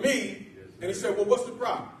to me, and he said, well, what's the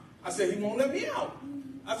problem? I said, he won't let me out.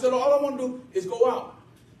 I said, all I want to do is go out.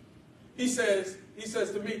 He says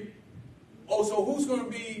to me, oh, so who's going to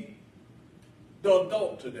be the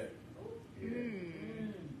adult today?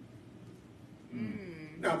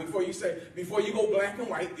 Now, before you go black and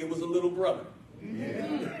white, it was a little brother.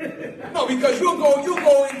 No, because you'll go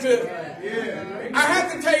into. I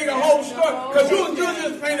have to tell you the whole story because you'll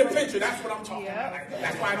just paint a picture. That's what I'm talking about.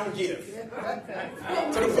 That's why I don't give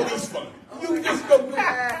to the police fund. You just go.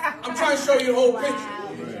 I'm trying to show you the whole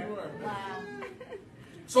picture.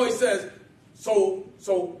 So he says, so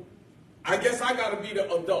I guess I got to be the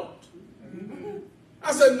adult.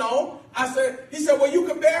 I said, no. He said, well, you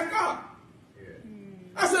can back up. Yeah.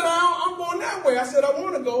 I said, I'm going that way. I said, I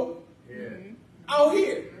want to go out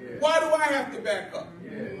here. Yeah. Why do I have to back up?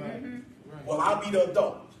 Yeah. Well, I'll be the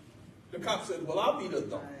adult. The cop said, well, I'll be the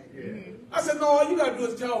adult. Yeah. I said, no, all you got to do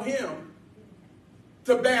is tell him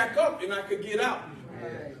to back up and I could get out.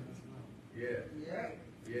 Right. Yeah. Yeah.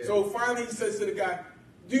 Yeah. So finally he says to the guy,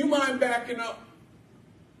 do you mind backing up?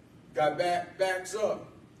 Guy backs up.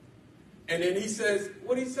 And then he says,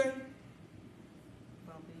 what did he say?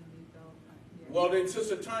 Well, then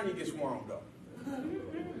Sister Tanya gets wound up.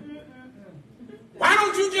 Why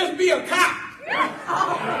don't you just be a cop? So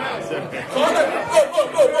I let,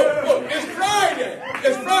 look, it's Friday.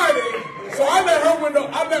 It's Friday. So I let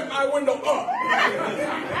my window up.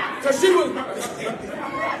 Because she was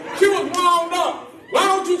wound up. Why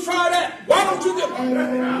don't you try that? Why don't you just...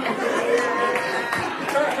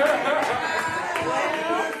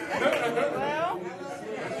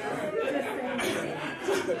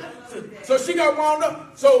 So she got wound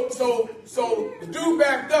up. So the dude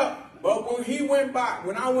backed up. But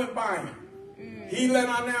when I went by him, he let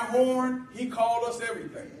on that horn. He called us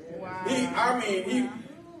everything. Wow.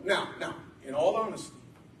 Now, in all honesty,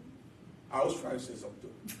 I was trying to say something to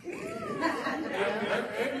him.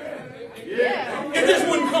 Yeah. It just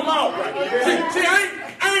wouldn't come out right. See, I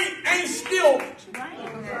ain't still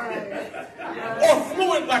or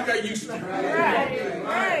fluent like I used to.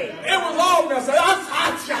 Right. It was all messed up.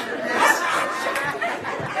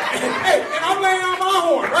 Hey, and I'm laying on my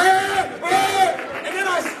horn. And then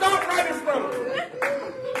I stopped right in front of him.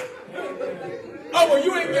 Oh, well,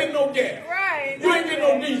 you ain't getting no gas. Right. You ain't getting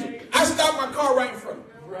no diesel. I stopped my car right in front of him.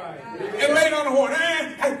 And laid on the horn. I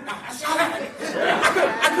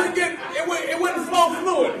couldn't get it wouldn't flow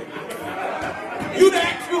fluid. You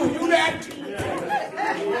that too.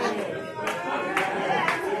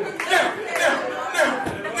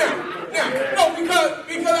 Now. No, because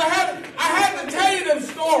I had to tell you them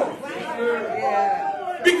stories.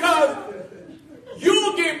 Because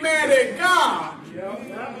you'll get mad at God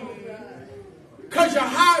because your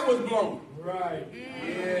high was blown. Right.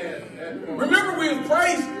 Yeah. Remember we was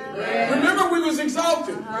praising. Remember we was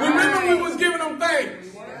exalted. Remember we was giving them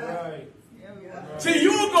thanks. Right. See,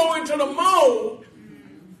 you'll go into the mode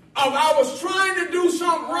of I was trying to do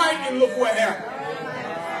something right and look what happened.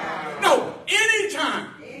 No, anytime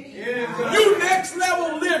you next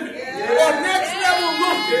level living or next level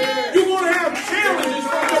looking, you're going to have challenges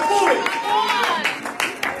from your bully.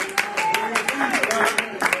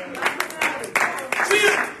 See,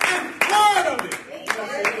 it's part of it.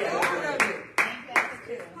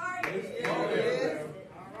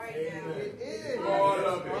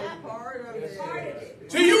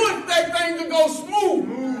 See, you expect things to go smooth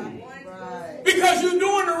because you're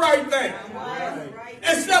doing the right thing.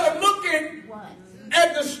 Instead of looking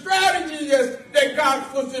at the strategy that God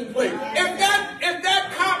puts in place. If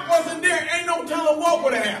that cop wasn't there, ain't no telling what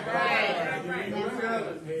would have happened. Amen.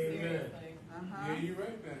 Yeah, you're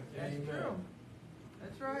right, man. That's true.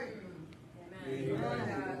 That's right.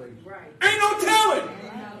 Ain't no telling.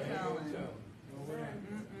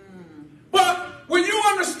 But when you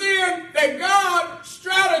understand that God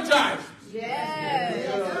strategizes, Yes.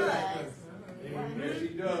 Yes, he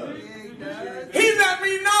does. He let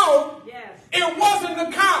me know it wasn't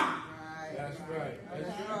the cop. That's right.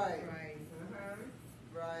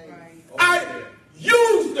 I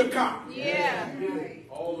used the cop, Yeah.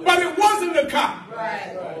 but it wasn't the cop.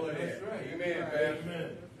 Right. All of that. Amen,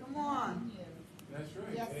 Pastor. Come on. That's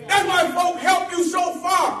right. That's why folk help you so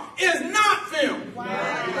far. It's not them.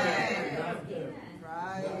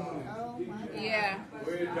 Yeah.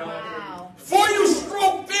 Wow. Before you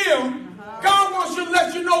stroke them, God wants you to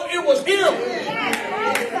let you know it was him.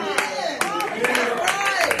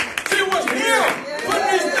 See, it was him putting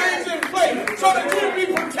these things in place so that you'll be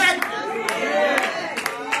protected.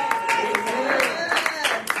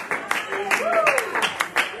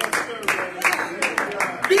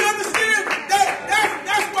 Do you understand?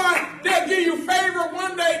 That's why they'll give you favor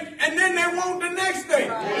one day and then they won't the next day.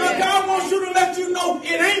 But God wants you to let you know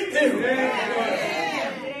it ain't them.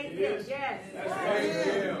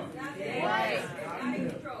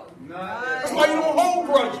 That's why you don't hold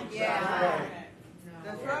grudges.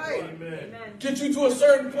 That's right. Get you to a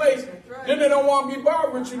certain place, then they don't want to be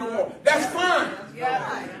bothered with you no more. That's fine.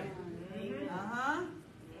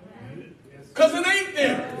 Because it ain't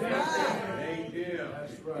them.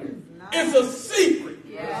 It's a secret.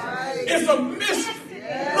 It's a mystery.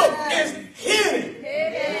 Look, it's hidden.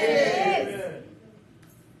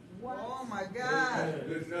 Oh my God.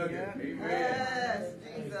 Good nugget. Amen. Yes,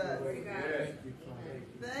 Jesus. Yes.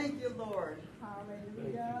 Thank you, Lord.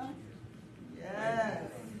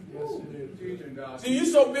 See, you're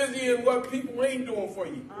so busy in what people ain't doing for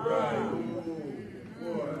you. Right.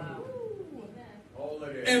 Boy. All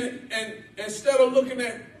of that. And instead of looking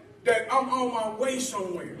at that I'm on my way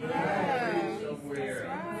somewhere.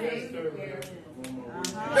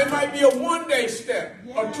 There might be a 1-day step,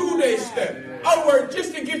 a 2-day step. In other words,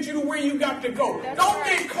 just to get you to where you got to go. Don't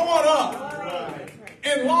get caught up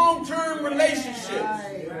in long-term relationships.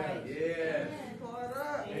 Yes.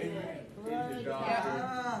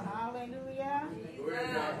 Hallelujah.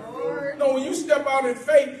 No, when you step out in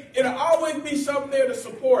faith, it'll always be something there to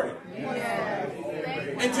support it.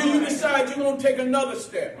 Until you decide you're going to take another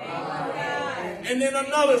step. And then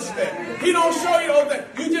another step. He don't show you all that.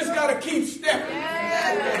 You just got to keep stepping.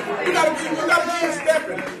 You got to keep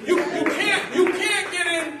stepping. You can't get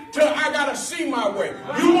in till I got to see my way.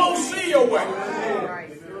 You won't see your way.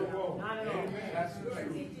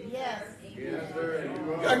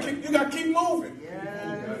 You got to keep moving.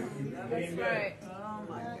 That's right. Oh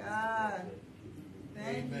my God.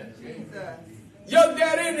 Thank you, Jesus. Your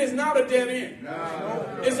dead end is not a dead end.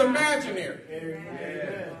 It's imaginary.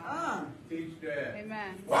 Teach that.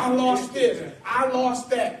 Amen. Well, I lost this. I lost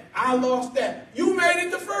that. I lost that. You made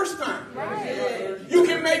it the first time. You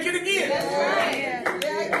can make it again.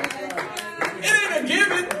 It ain't a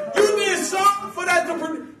given. You did something for that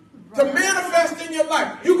to manifest in your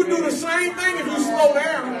life. You can do the same thing if you slow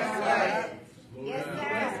down.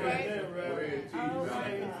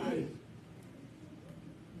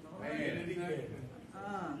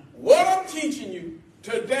 What I'm teaching you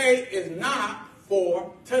today is not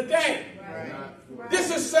for today.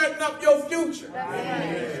 This is setting up your future.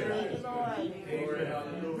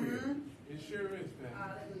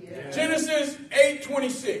 Genesis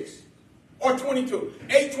 8:26 or 22.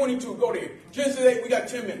 8:22. Go there. Genesis 8. We got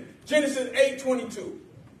 10 minutes. Genesis 8:22.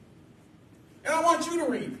 And I want you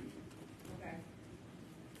to read it.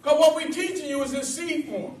 Because what we're teaching you is in seed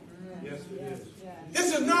form. Yes, it is.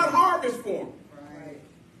 This is not harvest form.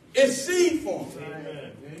 It's seed form.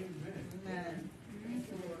 Amen.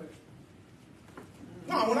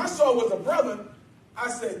 No, when I saw it was a brother, I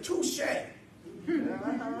said, touche. Yep.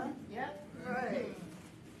 Right.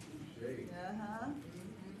 Shake.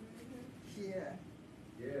 Yeah.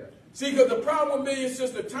 Yeah. See, because the problem with me and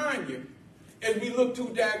Sister Tanya is we look too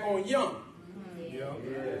daggone young. Yeah.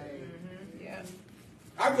 Yep.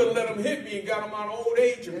 I could have let them hit me and got them out of old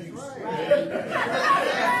age abuse.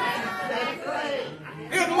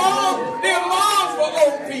 There's laws for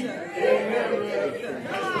old people.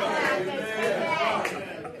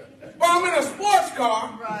 But I'm in a sports car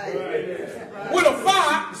with a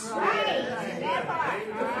Fox,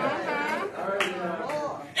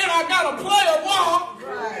 and I got to play a walk.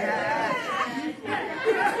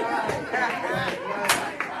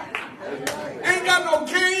 Ain't got no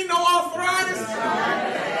cane, no arthritis.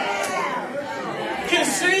 Can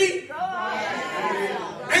see.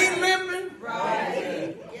 Ain't limping.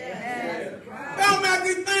 Don't make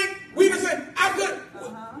me think. We just say, I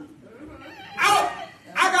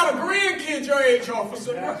got a grandkid your age,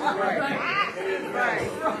 officer. Right.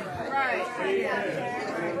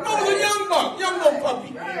 I was a young little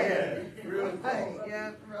puppy.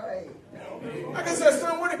 Like I said,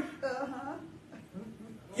 son, what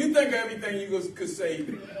you think of everything you could say.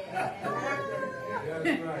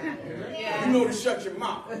 You know to shut your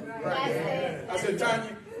mouth. I said,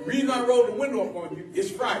 Tanya, the reason I rolled the window up on you is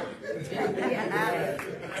Friday.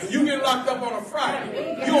 And you get locked up on a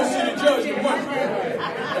Friday, you don't see the judge till Monday.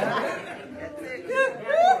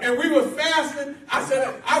 And we were fasting. I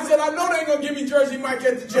said, I know they ain't gonna give me Jersey Mike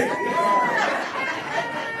at the jail.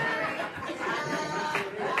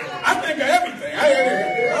 I think of everything.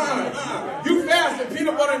 You fasting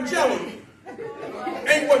peanut butter and jelly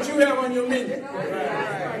ain't what you have on your menu.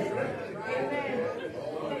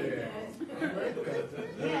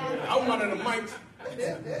 I wanted a Mike,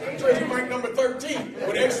 Jersey Mike number 13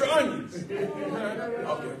 with extra onions.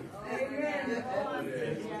 Okay.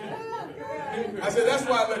 I said, that's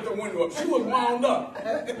why I let the window up. She was wound up.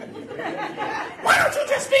 Why don't you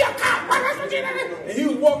just be a cop? And he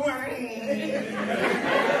was walking around.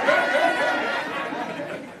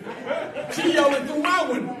 She yelling through my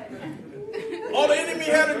window. All the enemy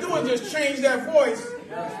had to do was just change that voice.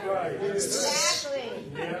 That's right. Exactly.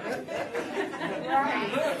 Right.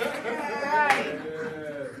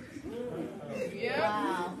 Yeah.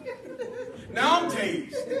 Wow. Now I'm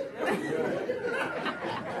tased.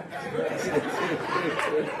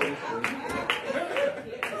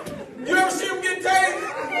 You ever see him get tased?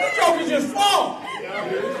 Jokers just fall.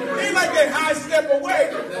 They ain't like that high step away.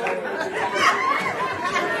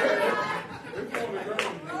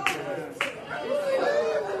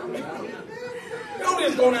 Don't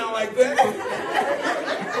just go down like that.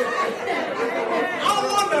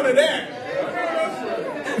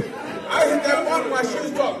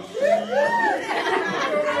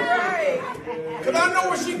 I know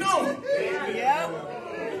where she going. Yep.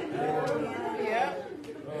 Yep.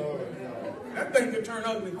 That thing could turn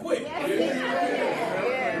ugly quick.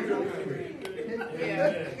 Yeah.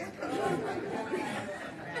 Yeah.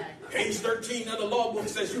 Page 13 of the law book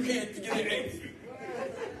says you can't get an A.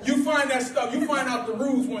 You find that stuff. You find out the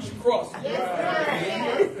rules once you cross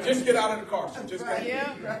it. Just get out of the car. So just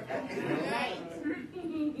get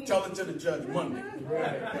Tell it to the judge Monday.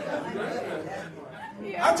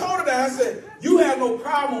 I told her that. I said, you have no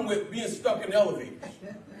problem with being stuck in elevators.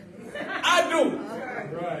 I do.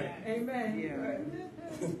 Right. Amen.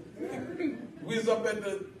 We was up at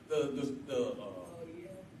the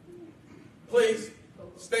place,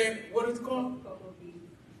 staying, what is it called?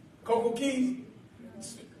 Cocoa Keys.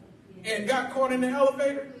 And got caught in the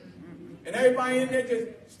elevator. And everybody in there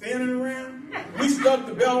just standing around. We stuck,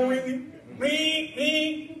 the bell ringing. Ring,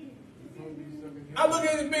 ring. I look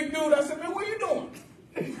at this big dude, I said, man, what are you doing?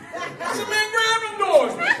 I said, man, grab them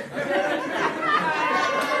doors, man.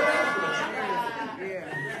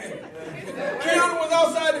 Keanu was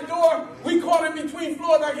outside the door. We caught him between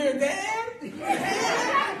floors. I hear, Dad?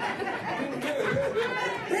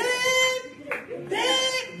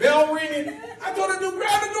 Dad? Bell ringing. I told the dude,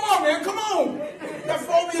 grab the door, man. Come on. That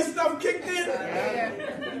phobia stuff kicked in.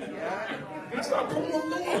 I started pulling them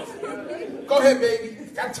doors. Go ahead, baby.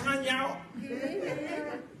 Got time, y'all.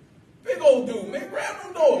 Big old dude, man. Grab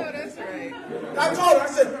them doors. Oh, that's right. I told her, I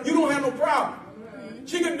said, you don't have no problem.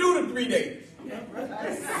 She can do the 3 days.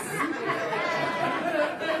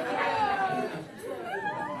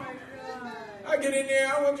 I get in there,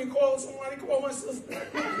 I want you to call somebody, call my sister.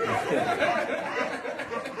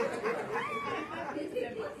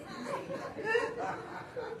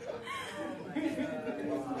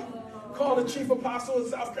 Call the chief apostle of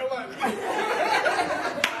South Carolina.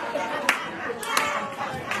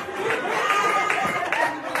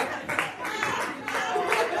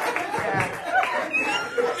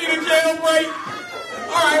 Need a jailbreak?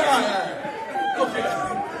 All right. Okay.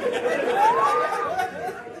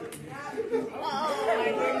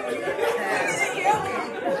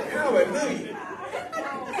 Hallelujah.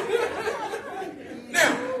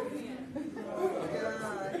 Now,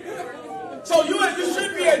 so you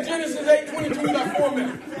should be at Genesis 8:22 in about 4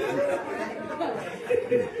 minutes.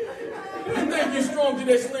 You think you're strong till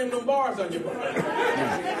they slam them bars on your butt.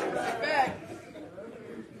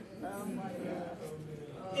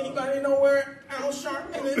 Anybody know where Al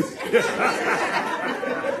Sharpton is?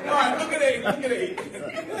 All right, look at 8. Look at 8.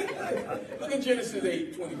 Look at Genesis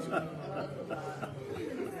 8:22.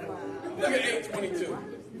 Look at 8:22.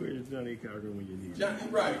 Where's Johnny Carter when you need him? Johnny,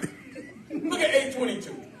 right. Look at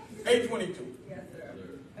 8:22. 8:22.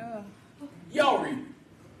 Y'all read.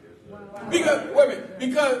 Because, wait a minute.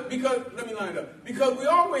 Because, let me line it up. Because we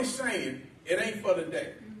always saying it ain't for the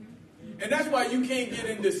day. And that's why you can't get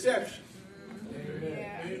in deception.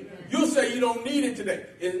 You'll say you don't need it today.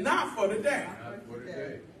 It's not for the day.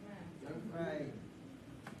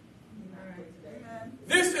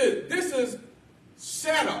 This is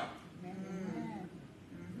setup.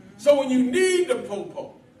 So when you need the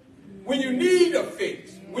popo, when you need a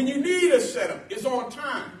fix, when you need a setup, it's on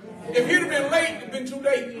time. If you'd have been late, it'd been too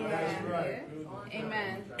late.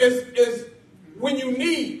 Amen. It's when you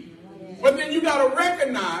need. But then you got to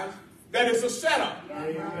recognize that it's a setup.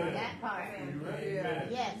 That part.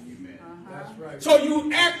 Yes. That's right. So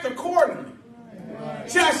you act accordingly.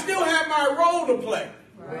 See, I still have my role to play.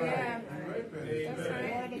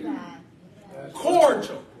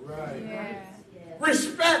 Cordial. Right.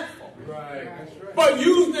 Respectful. Right. That's right. But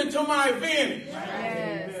used it to my advantage.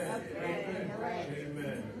 Amen.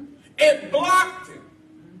 It blocked him.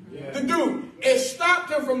 Yeah. The dude. It stopped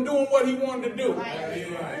him from doing what he wanted to do.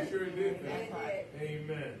 Right. Sure did.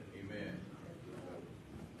 Amen.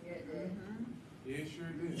 It sure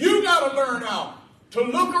did. You got to learn how to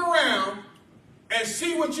look around and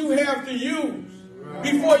see what you have to use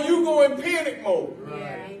before you go in panic mode.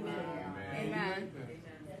 Amen.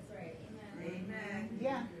 That's right. Amen.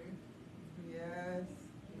 Yeah. Yes.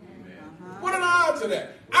 What are the odds of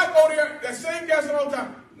that? I go there, that same gas all the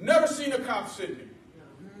time, never seen a cop sitting there.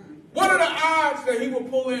 What are the odds that he will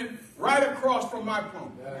pull in right across from my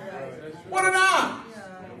pump? What are the odds?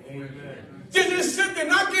 Amen. You just sit there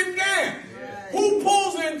not getting gas. Who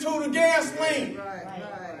pulls into the gas lane? Right.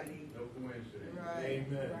 No coincidence.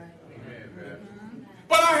 Amen.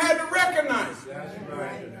 But I had to recognize it. That's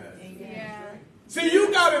right. Yeah. See, you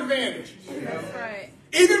got advantage. That's right.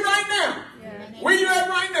 Even right now. Where you at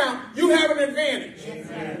right now, you have an advantage.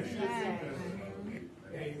 Amen.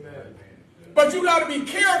 But you got to be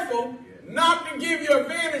careful not to give your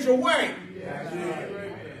advantage away.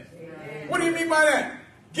 What do you mean by that?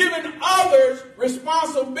 giving others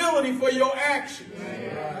responsibility for your actions.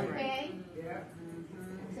 Okay.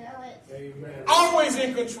 Tell it. Amen. Always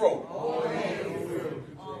in control. Tell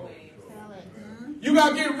it. You got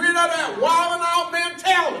to get rid of that wilding out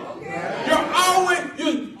mentality.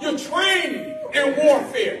 You're training in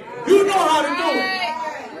warfare. You know how to do it.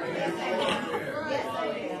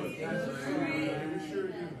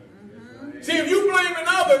 See, if you blaming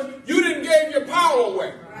others, you didn't give your power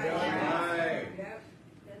away.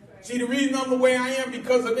 See, the reason I'm the way I am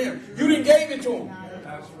because of them. You didn't give it to them.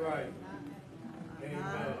 That's right. Amen.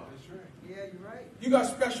 That's right. Yeah, you're right. You got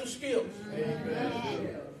special skills.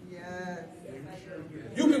 Amen. Yes.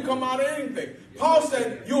 You can come out of anything. Paul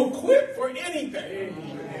said you're equipped for anything.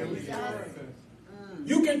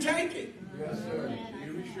 You can take it. Yes, sir.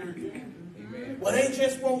 You sure can. Amen. Well, they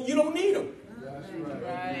just won't. You don't need them. That's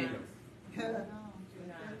right.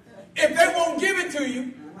 If they won't give it to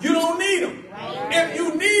you, you don't need them. If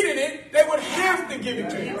you needed it, they would have to give it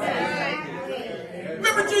to you.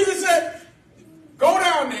 Remember Jesus said, go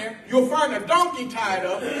down there, you'll find a donkey tied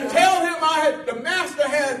up. Tell him the master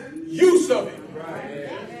has use of it.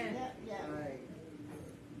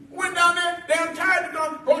 Went down there, they untied the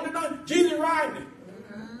donkey, brought the donkey, Jesus riding it.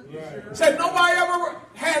 Said nobody ever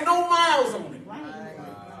had no miles on it.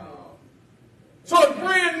 So it's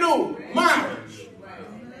brand new, mileage.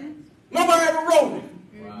 Nobody ever rode it.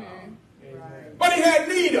 But he had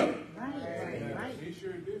need of it. He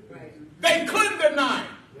sure did. They couldn't deny it.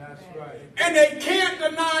 That's right. And they can't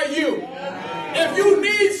deny you. If you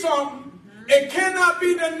need something, it cannot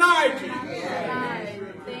be denied to you.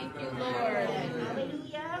 Thank you, Lord.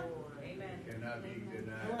 Hallelujah. Cannot be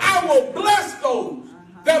denied. I will bless those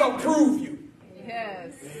that approve you.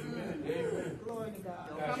 Yes. Amen. Amen. Glory to God.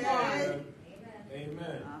 Come on.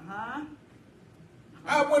 Amen.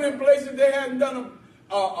 I went in places they hadn't done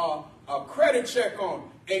a credit check on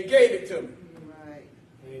and gave it to me. Right.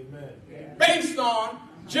 Amen. Based on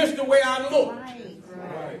just the way I look. Right.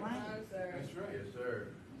 Right. That's right. Yes, sir.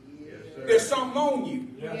 Yes, sir. There's something on you.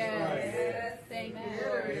 Yes, Yes. Thank you,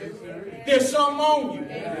 Lord. Yes, sir. There's something on you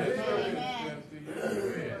Yes, sir.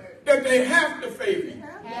 that they have to favor you.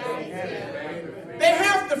 They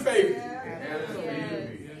have to favor you.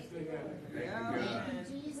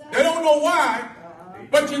 They don't know why,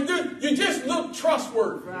 but you just look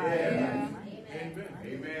trustworthy. Amen.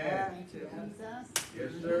 Amen.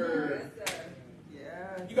 Yes, sir.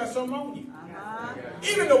 Yeah. You got something on you.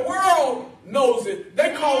 Even the world knows it.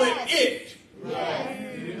 They call it it.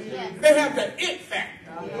 They have the it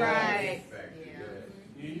factor. Right.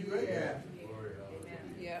 You right.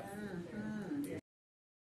 Yep.